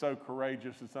is so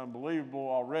courageous. It's unbelievable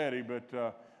already,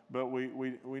 but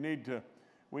we need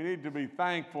to be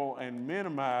thankful and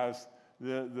minimize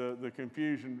the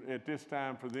confusion at this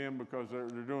time for them, because they're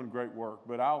doing great work.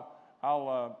 But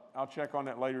I'll check on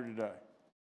that later today.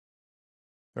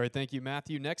 All right, thank you,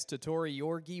 Matthew. Next to Tori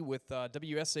Yorgi with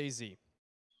WSAZ.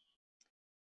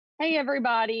 Hey,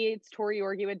 everybody. It's Tori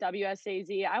Yorgi with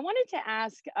WSAZ. I wanted to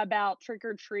ask about trick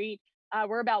or treat.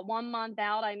 We're about 1 month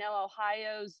out. I know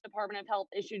Ohio's Department of Health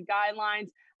issued guidelines.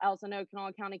 I also know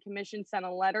Kanawha County Commission sent a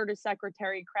letter to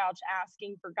Secretary Crouch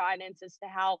asking for guidance as to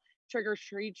how trick or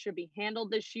treat should be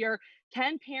handled this year.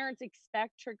 Can parents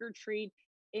expect trick or treat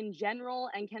in general,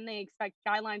 and can they expect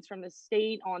guidelines from the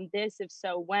state on this? If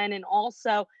so, when? And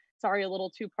also, sorry, a little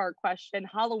two-part question.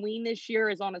 Halloween this year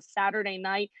is on a Saturday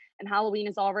night, and Halloween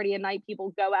is already a night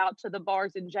people go out to the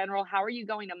bars in general. How are you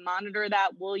going to monitor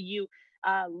that? Will you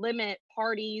limit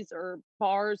parties or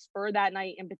bars for that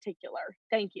night in particular?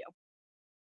 Thank you.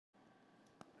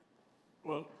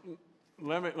 Well,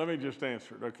 let me just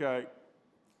answer it, okay?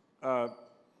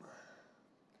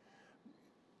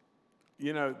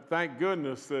 Thank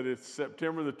goodness that it's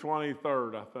September the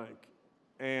 23rd, I think,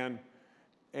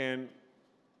 and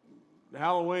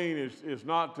Halloween is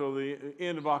not till the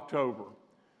end of October,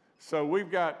 so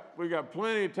we've got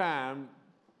plenty of time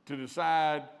to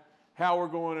decide how we're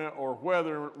going to, or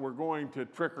whether we're going to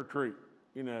trick or treat,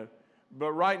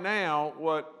 But right now,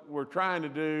 what we're trying to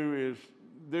do is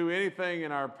do anything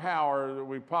in our power that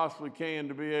we possibly can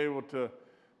to be able to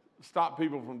stop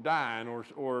people from dying,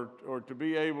 or to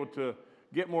be able to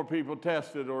get more people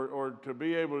tested, or to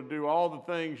be able to do all the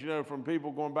things, from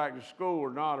people going back to school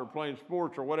or not, or playing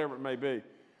sports or whatever it may be.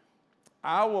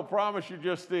 I will promise you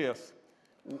just this.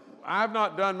 I've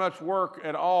not done much work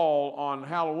at all on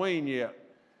Halloween yet.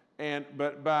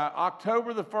 But by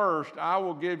October the 1st, I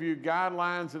will give you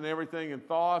guidelines and everything and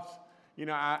thoughts.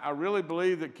 I really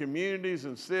believe that communities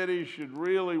and cities should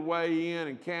really weigh in,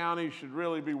 and counties should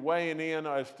really be weighing in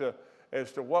as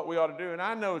to what we ought to do. And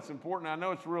I know it's important. I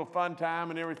know it's a real fun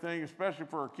time and everything, especially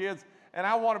for our kids. And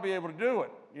I want to be able to do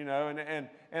it,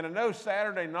 And I know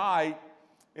Saturday night,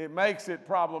 it makes it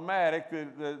problematic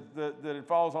that it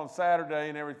falls on Saturday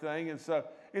and everything. And so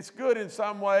it's good in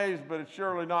some ways, but it's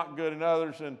surely not good in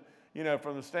others. And, you know,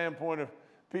 from the standpoint of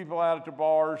people out at the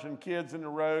bars and kids in the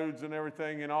roads and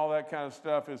everything and all that kind of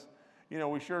stuff is, you know,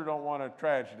 we sure don't want a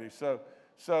tragedy. So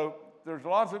there's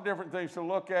lots of different things to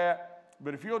look at,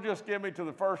 but if you'll just give me to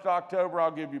the 1st October,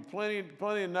 I'll give you plenty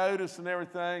of notice and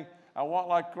everything. I want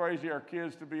like crazy our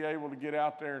kids to be able to get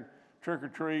out there and trick or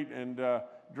treat and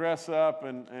dress up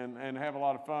and have a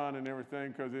lot of fun and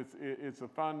everything, because it's a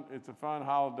fun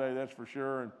holiday, that's for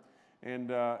sure.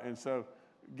 And so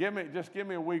just give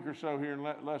me a week or so here, and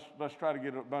let's try to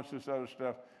get a bunch of this other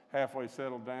stuff halfway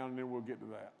settled down, and then we'll get to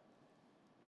that.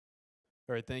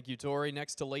 All right, thank you, Tori.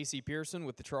 Next to Lacey Pearson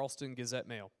with the Charleston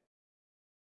Gazette-Mail.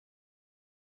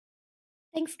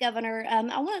 Thanks, Governor.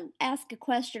 I want to ask a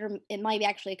question, or it might be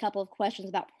actually a couple of questions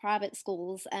about private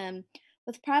schools.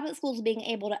 With private schools being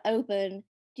able to open,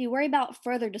 do you worry about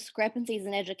further discrepancies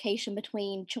in education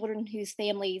between children whose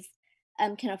families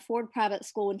can afford private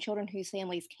school and children whose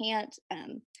families can't?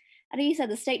 I know you said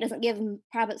the state doesn't give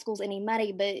private schools any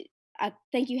money, but I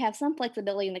think you have some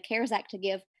flexibility in the CARES Act to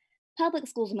give public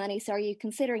schools money. So are you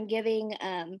considering giving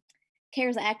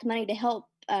CARES Act money to help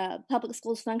public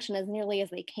schools function as nearly as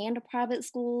they can to private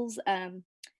schools? And,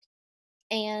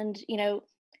 you know,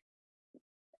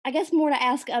 I guess more to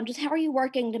ask, just how are you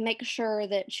working to make sure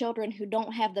that children who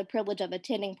don't have the privilege of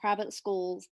attending private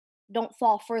schools don't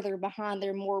fall further behind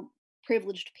their more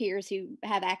privileged peers who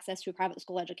have access to a private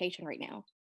school education right now?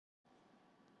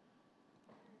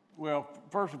 Well,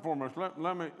 first and foremost,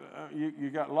 let me, you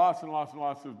got lots and lots and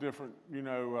lots of different, you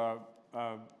know,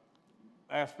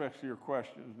 aspects to your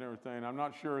questions and everything. I'm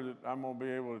not sure that I'm going to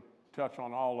be able to touch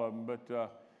on all of them, but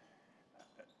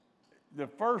the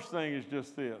first thing is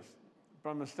just this.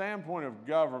 From the standpoint of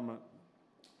government,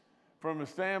 from the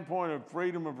standpoint of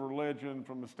freedom of religion,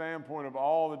 from the standpoint of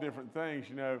all the different things,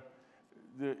 you know,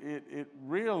 it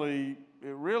really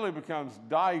becomes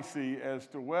dicey as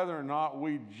to whether or not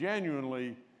we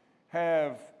genuinely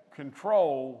have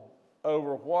control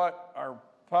over what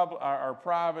our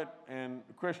private and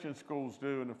Christian schools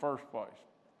do in the first place.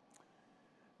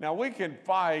 Now, we can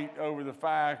fight over the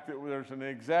fact that there's an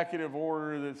executive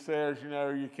order that says, you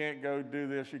know, you can't go do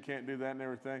this, you can't do that and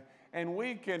everything. And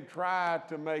we can try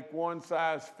to make one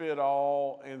size fit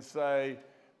all and say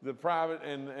the private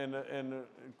and the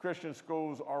Christian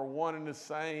schools are one and the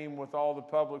same with all the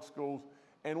public schools.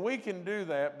 And we can do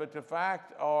that, but the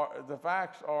facts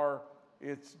are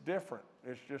it's different.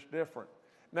 It's just different.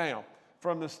 Now,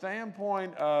 from the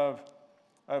standpoint of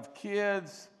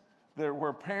kids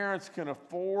where parents can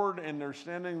afford and they're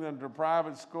sending them to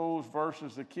private schools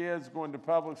versus the kids going to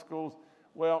public schools,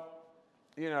 well,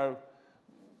 you know,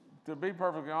 to be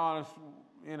perfectly honest,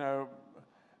 you know,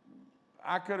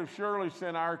 I could have surely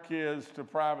sent our kids to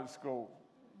private school.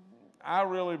 I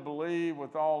really believe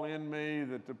with all in me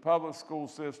that the public school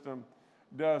system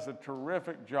does a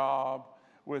terrific job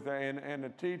and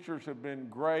the teachers have been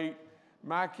great.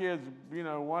 My kids, you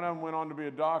know, one of them went on to be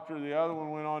a doctor, the other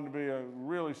one went on to be a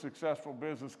really successful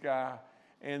business guy.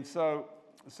 And so,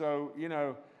 you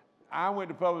know, I went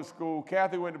to public school,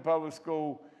 Kathy went to public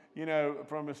school, you know,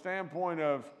 from a standpoint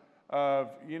of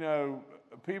you know,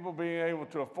 people being able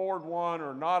to afford one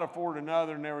or not afford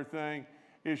another and everything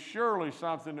is surely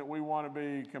something that we want to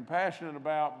be compassionate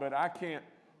about, but I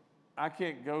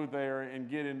can't go there and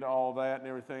get into all that and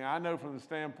everything. I know from the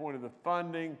standpoint of the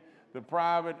funding, the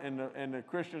private and the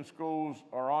Christian schools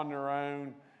are on their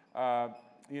own.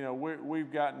 You know,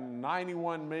 we've gotten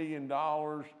 $91 million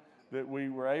that we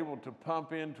were able to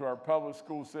pump into our public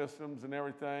school systems and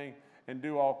everything and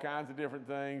do all kinds of different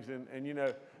things. And you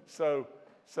know,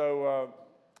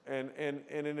 and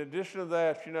in addition to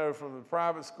that, you know, from the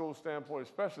private school standpoint,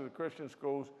 especially the Christian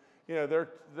schools, you know,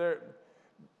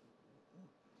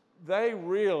 they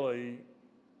really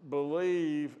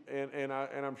believe, and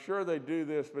I'm sure they do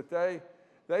this, but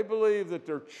they believe that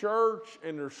their church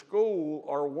and their school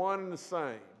are one and the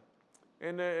same,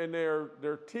 and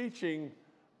they're teaching,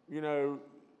 you know,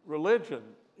 religion,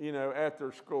 you know, at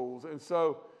their schools, and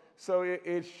so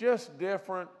it's just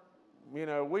different. You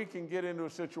know, we can get into a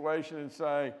situation and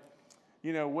say,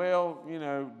 you know, well, you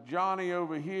know, Johnny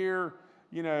over here,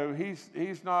 you know,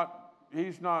 he's not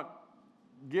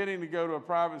getting to go to a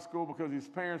private school because his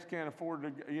parents can't afford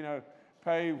to, you know,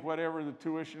 pay whatever the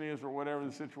tuition is or whatever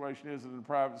the situation is in the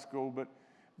private school.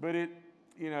 But it,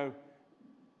 you know,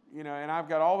 and I've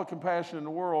got all the compassion in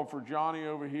the world for Johnny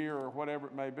over here or whatever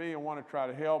it may be, and want to try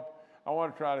to help. I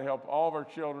want to try to help all of our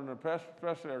children,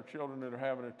 especially our children that are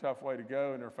having a tough way to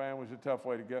go and their families a tough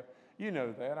way to go. You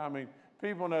know that. I mean,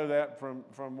 people know that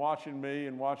from watching me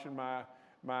and watching my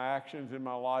actions in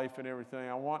my life and everything.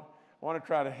 I want to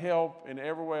try to help in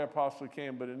every way I possibly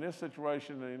can. But in this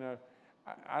situation, you know,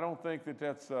 I don't think that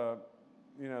that's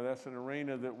you know, that's an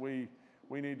arena that we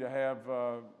need to have.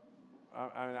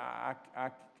 I mean,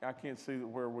 I can't see that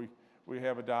where we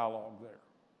have a dialogue there.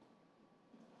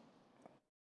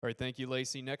 All right, thank you,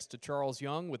 Lacey. Next to Charles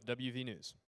Young with WV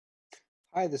News.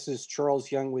 Hi, this is Charles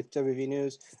Young with WV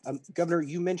News. Governor,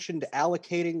 you mentioned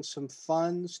allocating some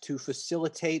funds to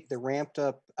facilitate the ramped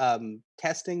up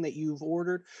testing that you've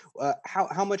ordered.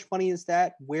 How much money is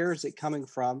that? Where is it coming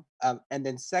from? And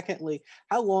then secondly,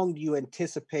 how long do you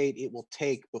anticipate it will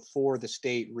take before the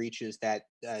state reaches that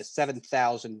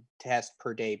 7,000 test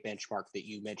per day benchmark that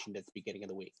you mentioned at the beginning of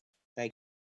the week? Thank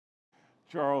you.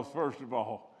 Charles, first of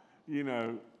all, you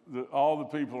know, all the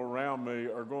people around me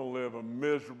are going to live a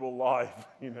miserable life,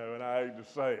 you know, and I hate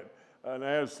to say it, an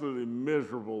absolutely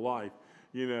miserable life,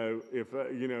 you know, if,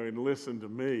 you know, and listen to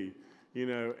me, you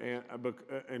know, and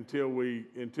until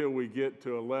we get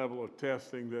to a level of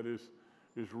testing that is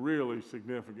really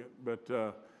significant.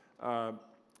 But,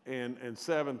 and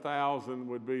 7,000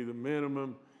 would be the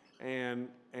minimum. And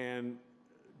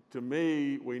to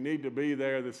me, we need to be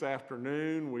there this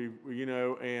afternoon. You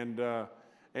know,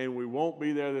 and we won't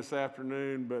be there this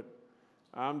afternoon, but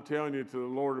I'm telling you, to the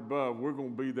Lord above, we're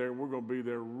going to be there. We're going to be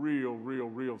there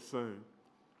real soon.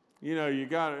 You know,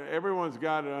 everyone's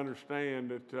got to understand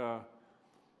that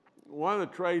one of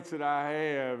the traits that I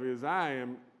have is I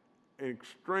am an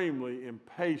extremely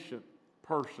impatient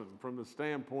person from the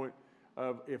standpoint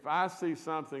of if I see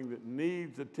something that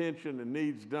needs attention and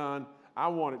needs done, I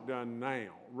want it done now,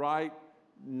 right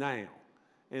now.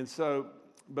 And so,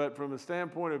 but from the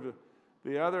standpoint of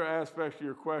the other aspects of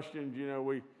your questions, you know,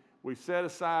 we set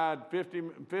aside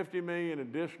 $50 million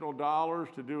additional dollars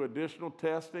to do additional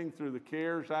testing through the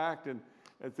CARES Act and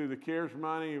through the CARES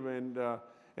money,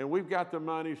 and we've got the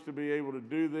monies to be able to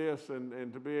do this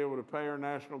and to be able to pay our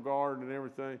National Guard and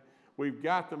everything. We've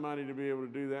got the money to be able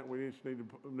to do that. We just need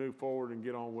to move forward and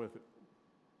get on with it.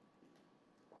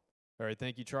 All right,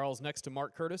 thank you, Charles. Next to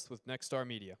Mark Curtis with Nexstar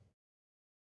Media.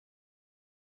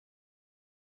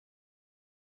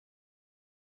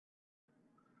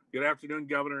 Good afternoon,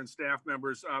 Governor and staff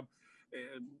members.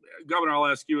 Governor, I'll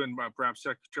ask you and perhaps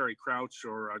Secretary Crouch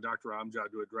or Dr. Amjad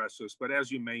to address this, but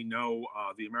as you may know,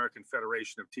 the American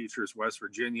Federation of Teachers West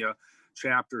Virginia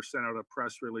chapter sent out a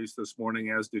press release this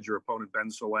morning, as did your opponent Ben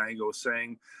Solango,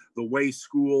 saying the way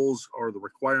schools, or the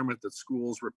requirement that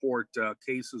schools report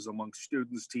cases amongst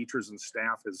students, teachers, and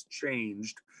staff has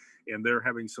changed, and they're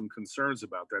having some concerns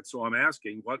about that. So I'm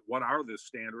asking, what are the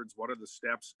standards? What are the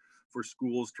steps for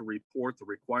schools to report the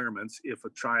requirements if a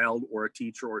child or a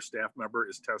teacher or staff member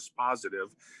is test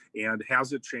positive, and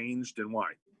has it changed and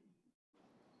why?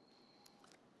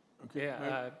 Okay.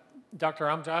 Yeah, Dr.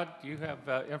 Amjad, do you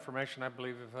have information, I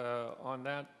believe, on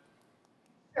that?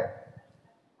 Sure.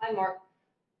 Hi, Mark.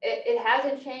 It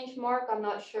hasn't changed, Mark. I'm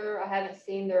not sure. I haven't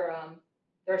seen their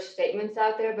statements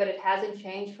out there, but it hasn't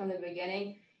changed from the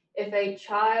beginning. If a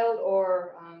child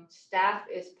or staff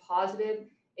is positive,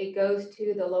 it goes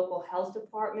to the local health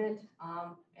department,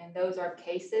 and those are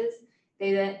cases.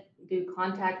 They then do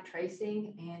contact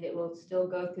tracing, and it will still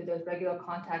go through those regular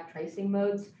contact tracing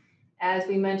modes. As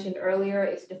we mentioned earlier,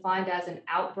 it's defined as an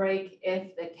outbreak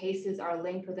if the cases are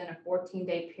linked within a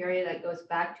 14-day period that goes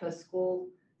back to a school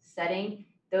setting.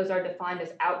 Those are defined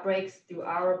as outbreaks through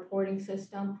our reporting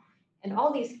system. And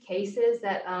all these cases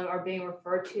that are being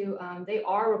referred to, they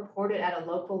are reported at a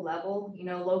local level, you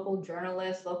know, local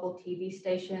journalists, local TV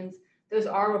stations. Those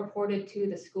are reported to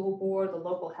the school board, the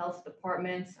local health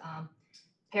departments.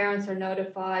 Parents are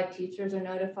notified, teachers are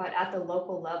notified at the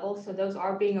local level. So those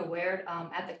are being aware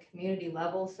at the community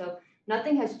level. So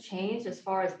nothing has changed as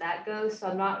far as that goes. So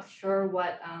I'm not sure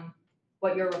what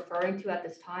you're referring to at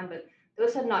this time, but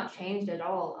those have not changed at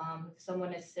all. If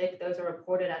someone is sick, those are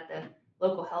reported at the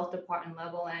local health department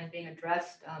level and being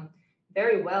addressed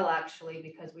very well, actually,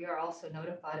 because we are also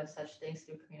notified of such things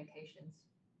through communications.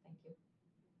 Thank you.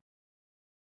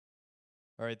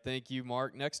 All right, thank you,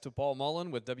 Mark. Next to Paul Mullen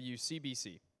with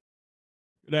WCBC.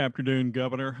 Good afternoon,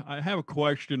 Governor. I have a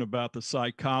question about the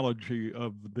psychology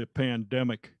of the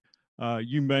pandemic.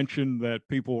 You mentioned that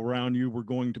people around you were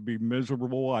going to be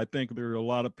miserable. I think there are a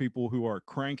lot of people who are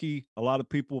cranky, a lot of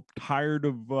people tired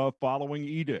of following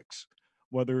edicts,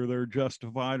 whether they're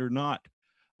justified or not.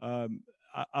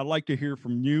 I'd like to hear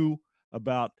from you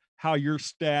about how your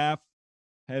staff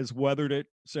has weathered it.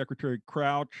 Secretary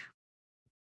Crouch,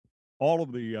 all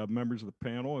of the members of the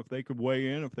panel, if they could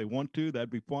weigh in, if they want to, that'd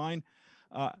be fine.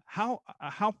 How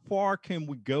far can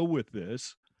we go with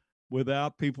this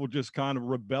without people just kind of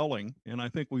rebelling? And I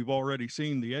think we've already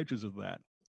seen the edges of that.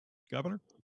 Governor?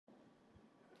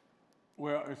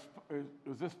 Well,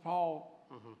 is this Paul?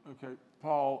 Mm-hmm. Okay,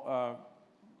 Paul,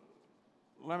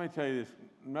 let me tell you this.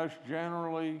 Most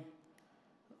generally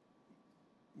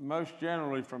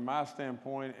from my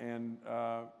standpoint, and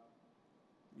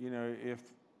you know,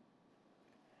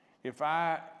 if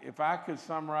I could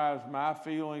summarize my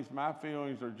feelings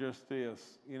are just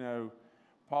this. You know,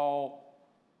 Paul,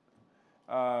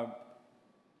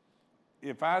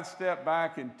 if I'd step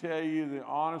back and tell you the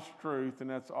honest truth, and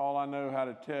that's all I know how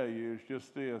to tell you, is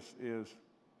just this, is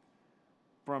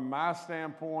from my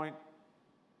standpoint,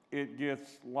 it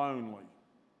gets lonely.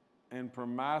 And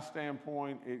from my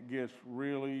standpoint, it gets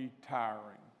really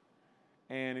tiring.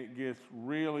 And it gets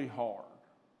really hard.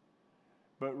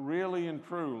 But really and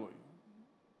truly,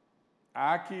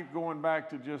 I keep going back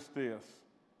to just this.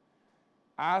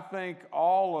 I think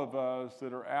all of us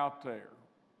that are out there,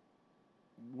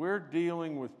 we're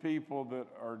dealing with people that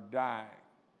are dying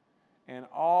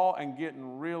and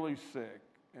getting really sick,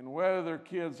 and whether their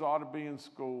kids ought to be in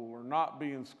school or not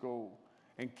be in school,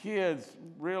 and kids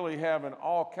really having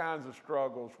all kinds of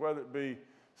struggles, whether it be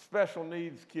special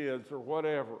needs kids or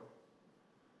whatever.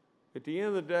 At the end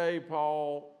of the day,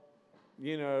 Paul,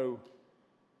 you know,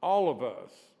 all of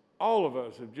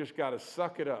us have just got to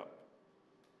suck it up.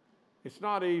 It's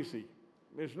not easy.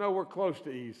 It's nowhere close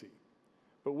to easy.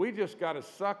 But we just got to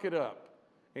suck it up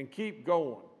and keep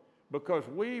going, because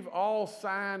we've all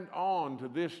signed on to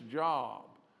this job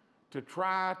to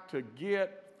try to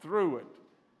get through it.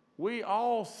 We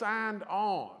all signed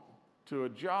on to a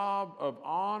job of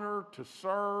honor, to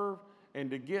serve,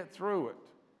 and to get through it.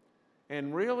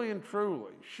 And really and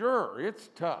truly, sure,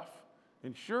 it's tough,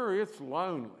 and sure, it's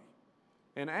lonely.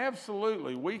 And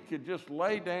absolutely, we could just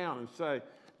lay down and say,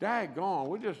 daggone,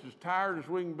 we're just as tired as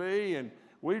we can be, and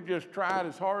we've just tried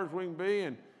as hard as we can be,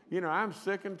 and, you know, I'm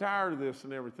sick and tired of this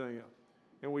and everything else.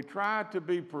 And we try to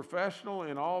be professional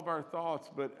in all of our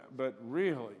thoughts, but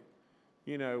really,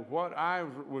 you know, what I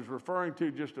was referring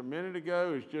to just a minute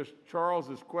ago is just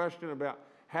Charles's question about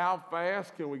how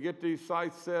fast can we get these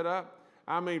sites set up.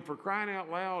 I mean, for crying out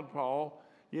loud, Paul,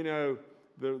 you know,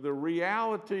 the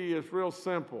reality is real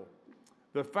simple.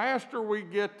 The faster we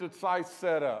get the sites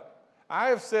set up, I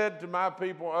have said to my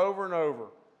people over and over,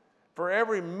 for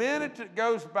every minute that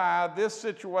goes by, this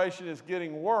situation is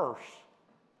getting worse.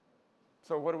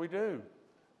 So what do we do?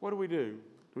 What do we do?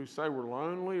 Do we say we're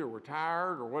lonely or we're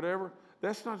tired or whatever?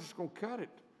 That's not just going to cut it,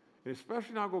 and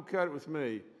especially not going to cut it with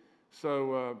me.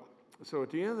 So at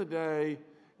the end of the day,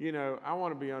 you know, I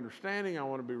want to be understanding, I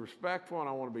want to be respectful, and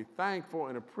I want to be thankful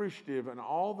and appreciative and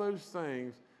all those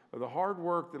things of the hard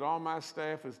work that all my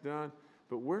staff has done,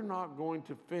 but we're not going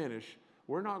to finish.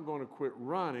 We're not going to quit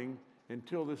running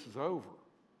until this is over.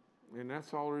 And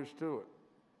that's all there is to it.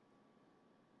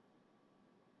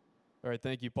 All right,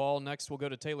 thank you, Paul. Next, we'll go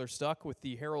to Taylor Stuck with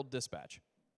the Herald-Dispatch.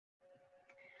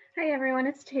 Hi, everyone.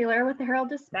 It's Taylor with the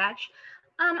Herald-Dispatch.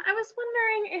 I was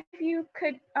wondering if you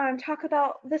could talk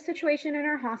about the situation in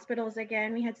our hospitals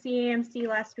again. We had CAMC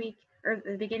last week, or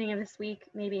the beginning of this week,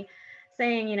 maybe,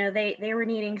 saying, you know, they were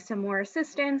needing some more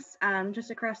assistance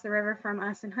just across the river from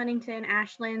us in Huntington,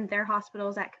 Ashland, their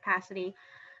hospitals at capacity.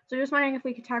 So just wondering if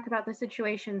we could talk about the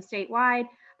situation statewide,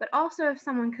 but also if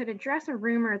someone could address a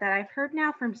rumor that I've heard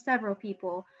now from several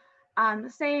people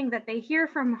saying that they hear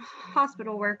from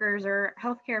hospital workers or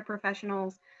healthcare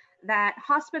professionals that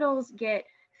hospitals get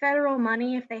federal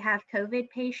money if they have COVID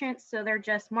patients. So they're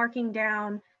just marking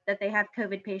down that they have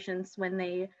COVID patients when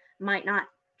they might not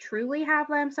truly have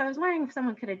them. So I was wondering if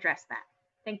someone could address that.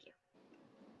 Thank you.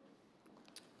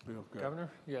 Governor?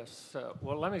 Yes.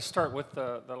 Well, let me start with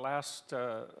the last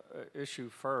issue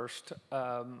first.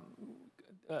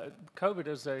 COVID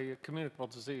is a communicable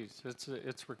disease.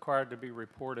 It's required to be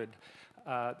reported.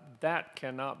 That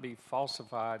cannot be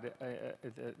falsified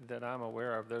that I'm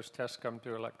aware of. Those tests come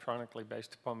through electronically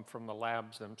based upon from the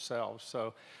labs themselves.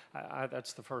 So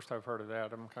that's the first I've heard of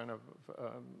that. I'm kind of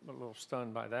a little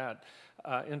stunned by that.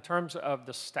 In terms of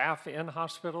the staff in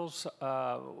hospitals,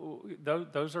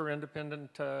 those are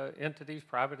independent entities,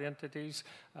 private entities.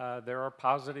 There are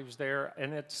positives there,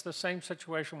 and it's the same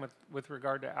situation with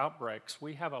regard to outbreaks.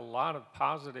 We have a lot of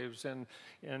positives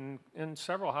in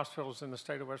several hospitals in the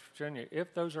state of West Virginia.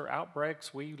 If those are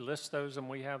outbreaks, we list those and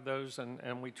we have those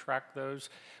and we track those.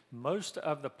 Most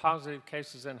of the positive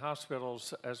cases in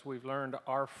hospitals, as we've learned,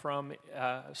 are from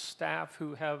staff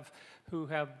who have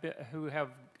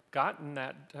gotten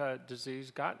that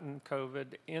disease, gotten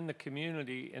COVID in the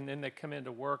community, and then they come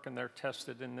into work and they're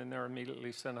tested, and then they're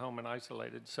immediately sent home and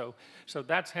isolated. So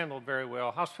that's handled very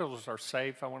well. Hospitals are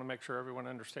safe. I want to make sure everyone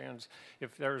understands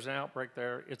if there's an outbreak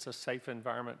there, it's a safe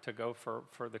environment to go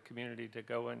for the community to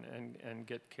go and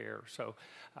get care. So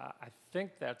I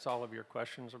think that's all of your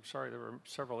questions. I'm sorry there were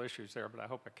several issues there, but I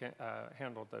hope I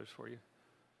handled those for you.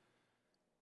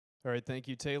 All right, thank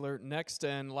you, Taylor. Next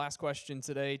and last question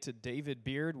today to David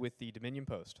Beard with the Dominion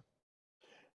Post.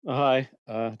 Hi,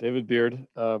 David Beard.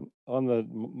 On the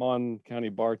Mon County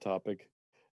bar topic,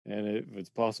 and if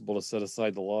it's possible to set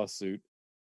aside the lawsuit,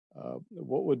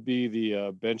 what would be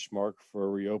the benchmark for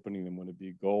reopening them? Would it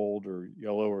be gold or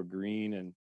yellow or green?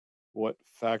 And what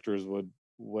factors would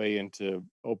weigh into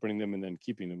opening them and then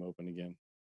keeping them open again?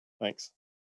 Thanks.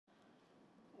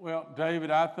 Well,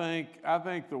 David, I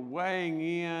think the weighing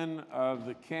in of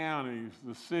the counties,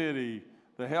 the city,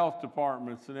 the health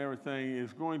departments and everything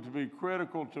is going to be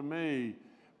critical to me.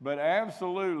 But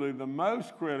absolutely the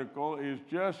most critical is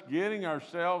just getting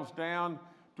ourselves down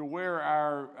to where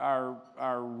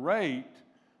our rate,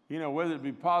 whether it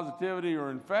be positivity or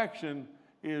infection,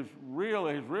 has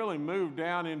really moved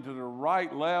down into the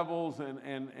right levels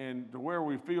and to where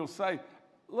we feel safe.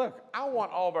 Look, I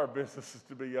want all of our businesses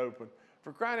to be open.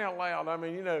 For crying out loud, I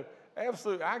mean,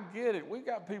 absolutely, I get it. We've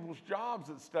got people's jobs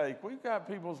at stake. We've got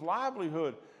people's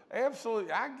livelihood.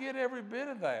 Absolutely, I get every bit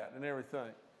of that and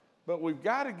everything. But we've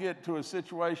got to get to a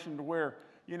situation to where,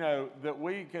 that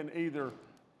we can either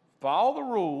follow the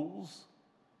rules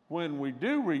when we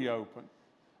do reopen,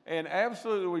 and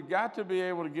absolutely we've got to be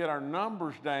able to get our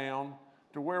numbers down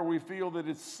to where we feel that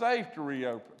it's safe to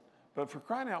reopen. But for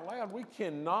crying out loud, we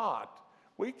cannot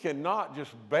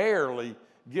just barely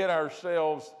get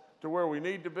ourselves to where we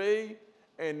need to be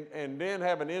and then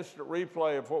have an instant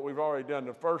replay of what we've already done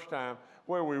the first time,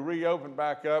 where we reopened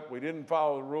back up, we didn't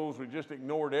follow the rules, we just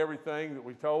ignored everything that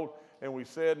we told and we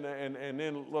said, and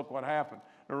then look what happened.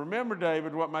 Now remember,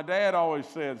 David, what my dad always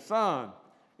said, son,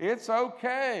 it's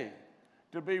okay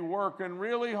to be working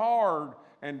really hard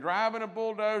and driving a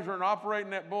bulldozer and operating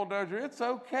that bulldozer. It's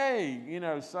okay,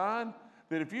 son,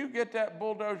 that if you get that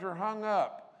bulldozer hung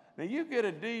up, now you get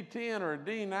a D10 or a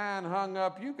D9 hung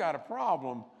up, you got a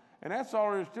problem, and that's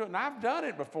all there is to it. And I've done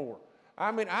it before. I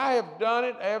mean, I have done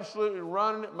it, absolutely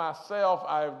running it myself.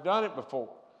 I have done it before.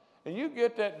 And you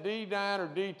get that D9 or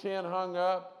D10 hung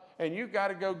up, and you got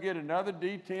to go get another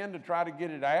D10 to try to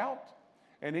get it out.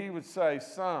 And he would say,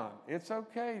 son, it's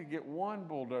okay to get one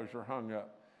bulldozer hung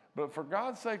up. But for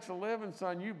God's sakes of living,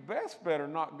 son, you better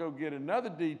not go get another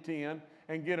D10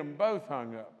 and get them both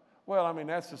hung up. Well, I mean,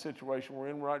 that's the situation we're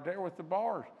in right there with the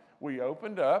bars. We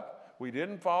opened up. We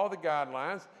didn't follow the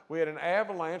guidelines. We had an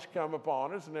avalanche come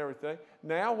upon us and everything.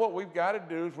 Now what we've got to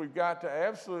do is we've got to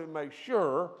absolutely make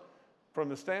sure, from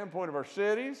the standpoint of our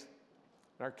cities,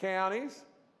 our counties,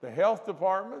 the health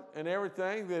department and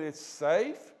everything, that it's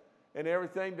safe and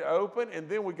everything to open. And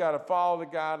then we've got to follow the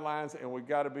guidelines, and we've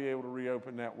got to be able to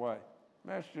reopen that way.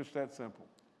 That's just that simple.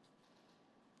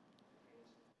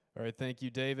 All right, thank you,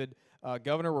 David.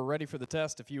 Governor, we're ready for the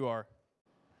test if you are.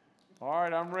 All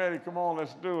right, I'm ready. Come on,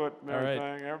 let's do it and everything.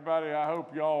 All right. Everybody, I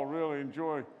hope y'all really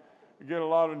get a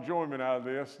lot of enjoyment out of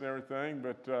this and everything.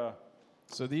 But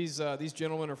so these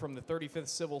gentlemen are from the 35th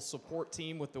Civil Support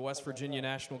Team with the West Virginia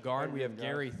National Guard. We have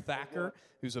Gary Thacker,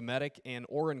 who's a medic, and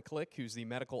Orrin Click, who's the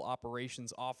Medical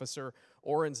Operations Officer.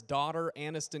 Orrin's daughter,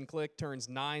 Aniston Click, turns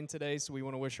 9 today, so we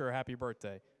want to wish her a happy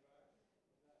birthday.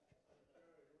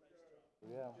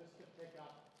 Yeah.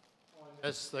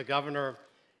 As the governor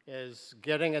is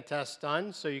getting a test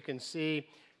done, so you can see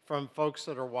from folks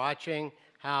that are watching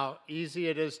how easy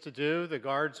it is to do. The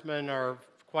guardsmen are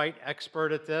quite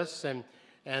expert at this, and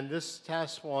this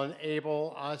test will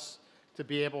enable us to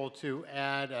be able to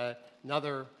add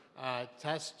another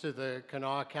test to the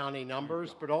Kanawha County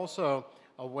numbers, but also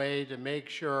a way to make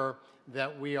sure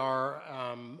that we are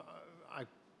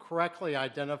correctly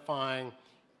identifying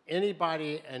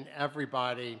anybody and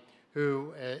everybody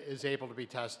who is able to be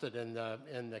tested in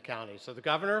the county. So the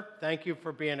governor, thank you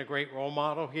for being a great role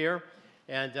model here.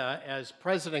 And as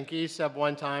President Gee said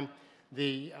one time,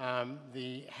 the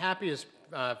happiest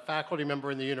faculty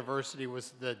member in the university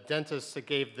was the dentist that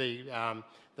gave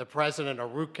the president a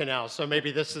root canal. So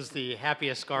maybe this is the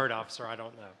happiest guard officer, I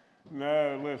don't know.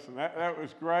 No, listen, that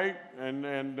was great, and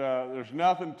there's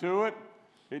nothing to it.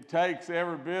 It takes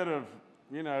every bit of,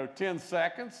 10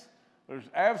 seconds. There's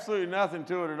absolutely nothing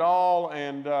to it at all,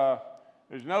 and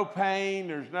there's no pain,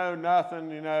 there's no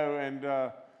nothing,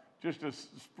 and just a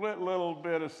split little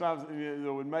bit of something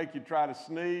that would make you try to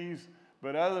sneeze.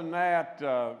 But other than that,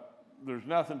 there's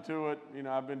nothing to it.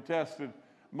 I've been tested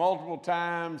multiple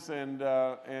times, and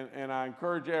I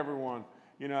encourage everyone.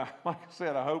 You know, like I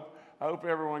said, I hope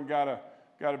everyone got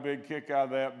a big kick out of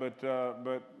that.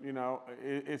 But you know,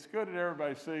 it's good that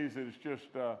everybody sees it. It's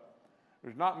just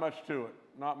there's not much to it.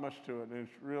 Not much to it, and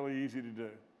it's really easy to do.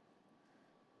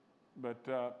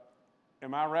 But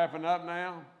am I wrapping up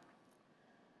now?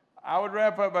 I would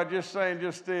wrap up by just saying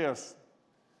just this.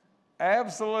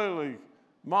 Absolutely,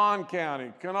 Mon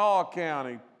County, Kanawha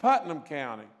County, Putnam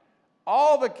County,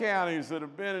 all the counties that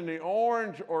have been in the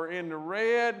orange or in the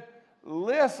red,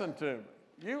 listen to me.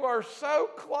 You are so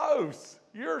close.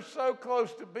 You're so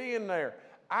close to being there.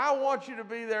 I want you to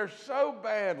be there so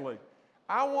badly.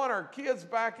 I want our kids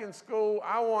back in school.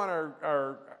 I want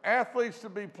our athletes to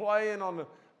be playing on the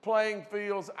playing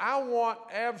fields. I want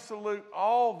absolute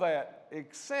all that,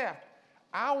 except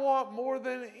I want more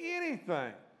than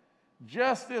anything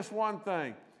just this one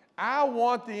thing. I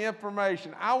want the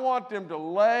information. I want them to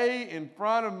lay in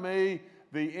front of me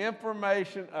the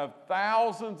information of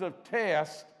thousands of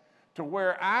tests to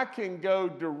where I can go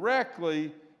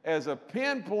directly as a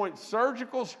pinpoint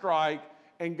surgical strike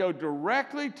and go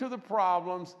directly to the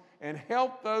problems and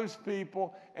help those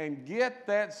people and get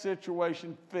that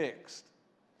situation fixed.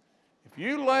 If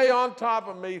you lay on top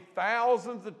of me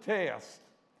thousands of tests,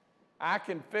 I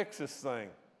can fix this thing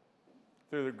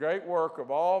through the great work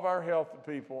of all of our health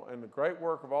people and the great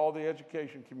work of all the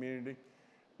education community.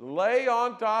 Lay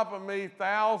on top of me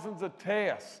thousands of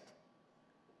tests.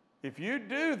 If you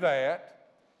do that,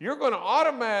 you're going to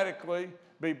automatically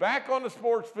be back on the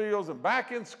sports fields and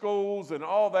back in schools and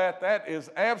all that. That is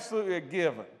absolutely a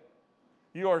given.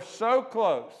 You are so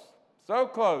close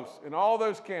in all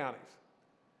those counties.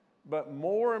 But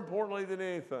more importantly than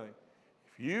anything,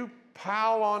 if you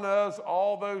pile on us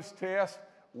all those tests,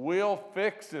 we'll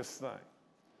fix this thing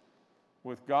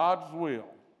with God's will.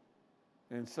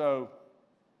 And so,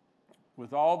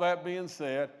 with all that being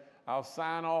said, I'll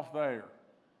sign off there.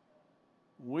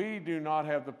 We do not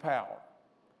have the power,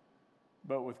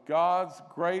 but with God's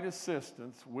great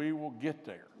assistance, we will get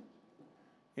there.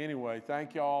 Anyway,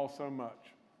 thank you all so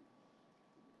much.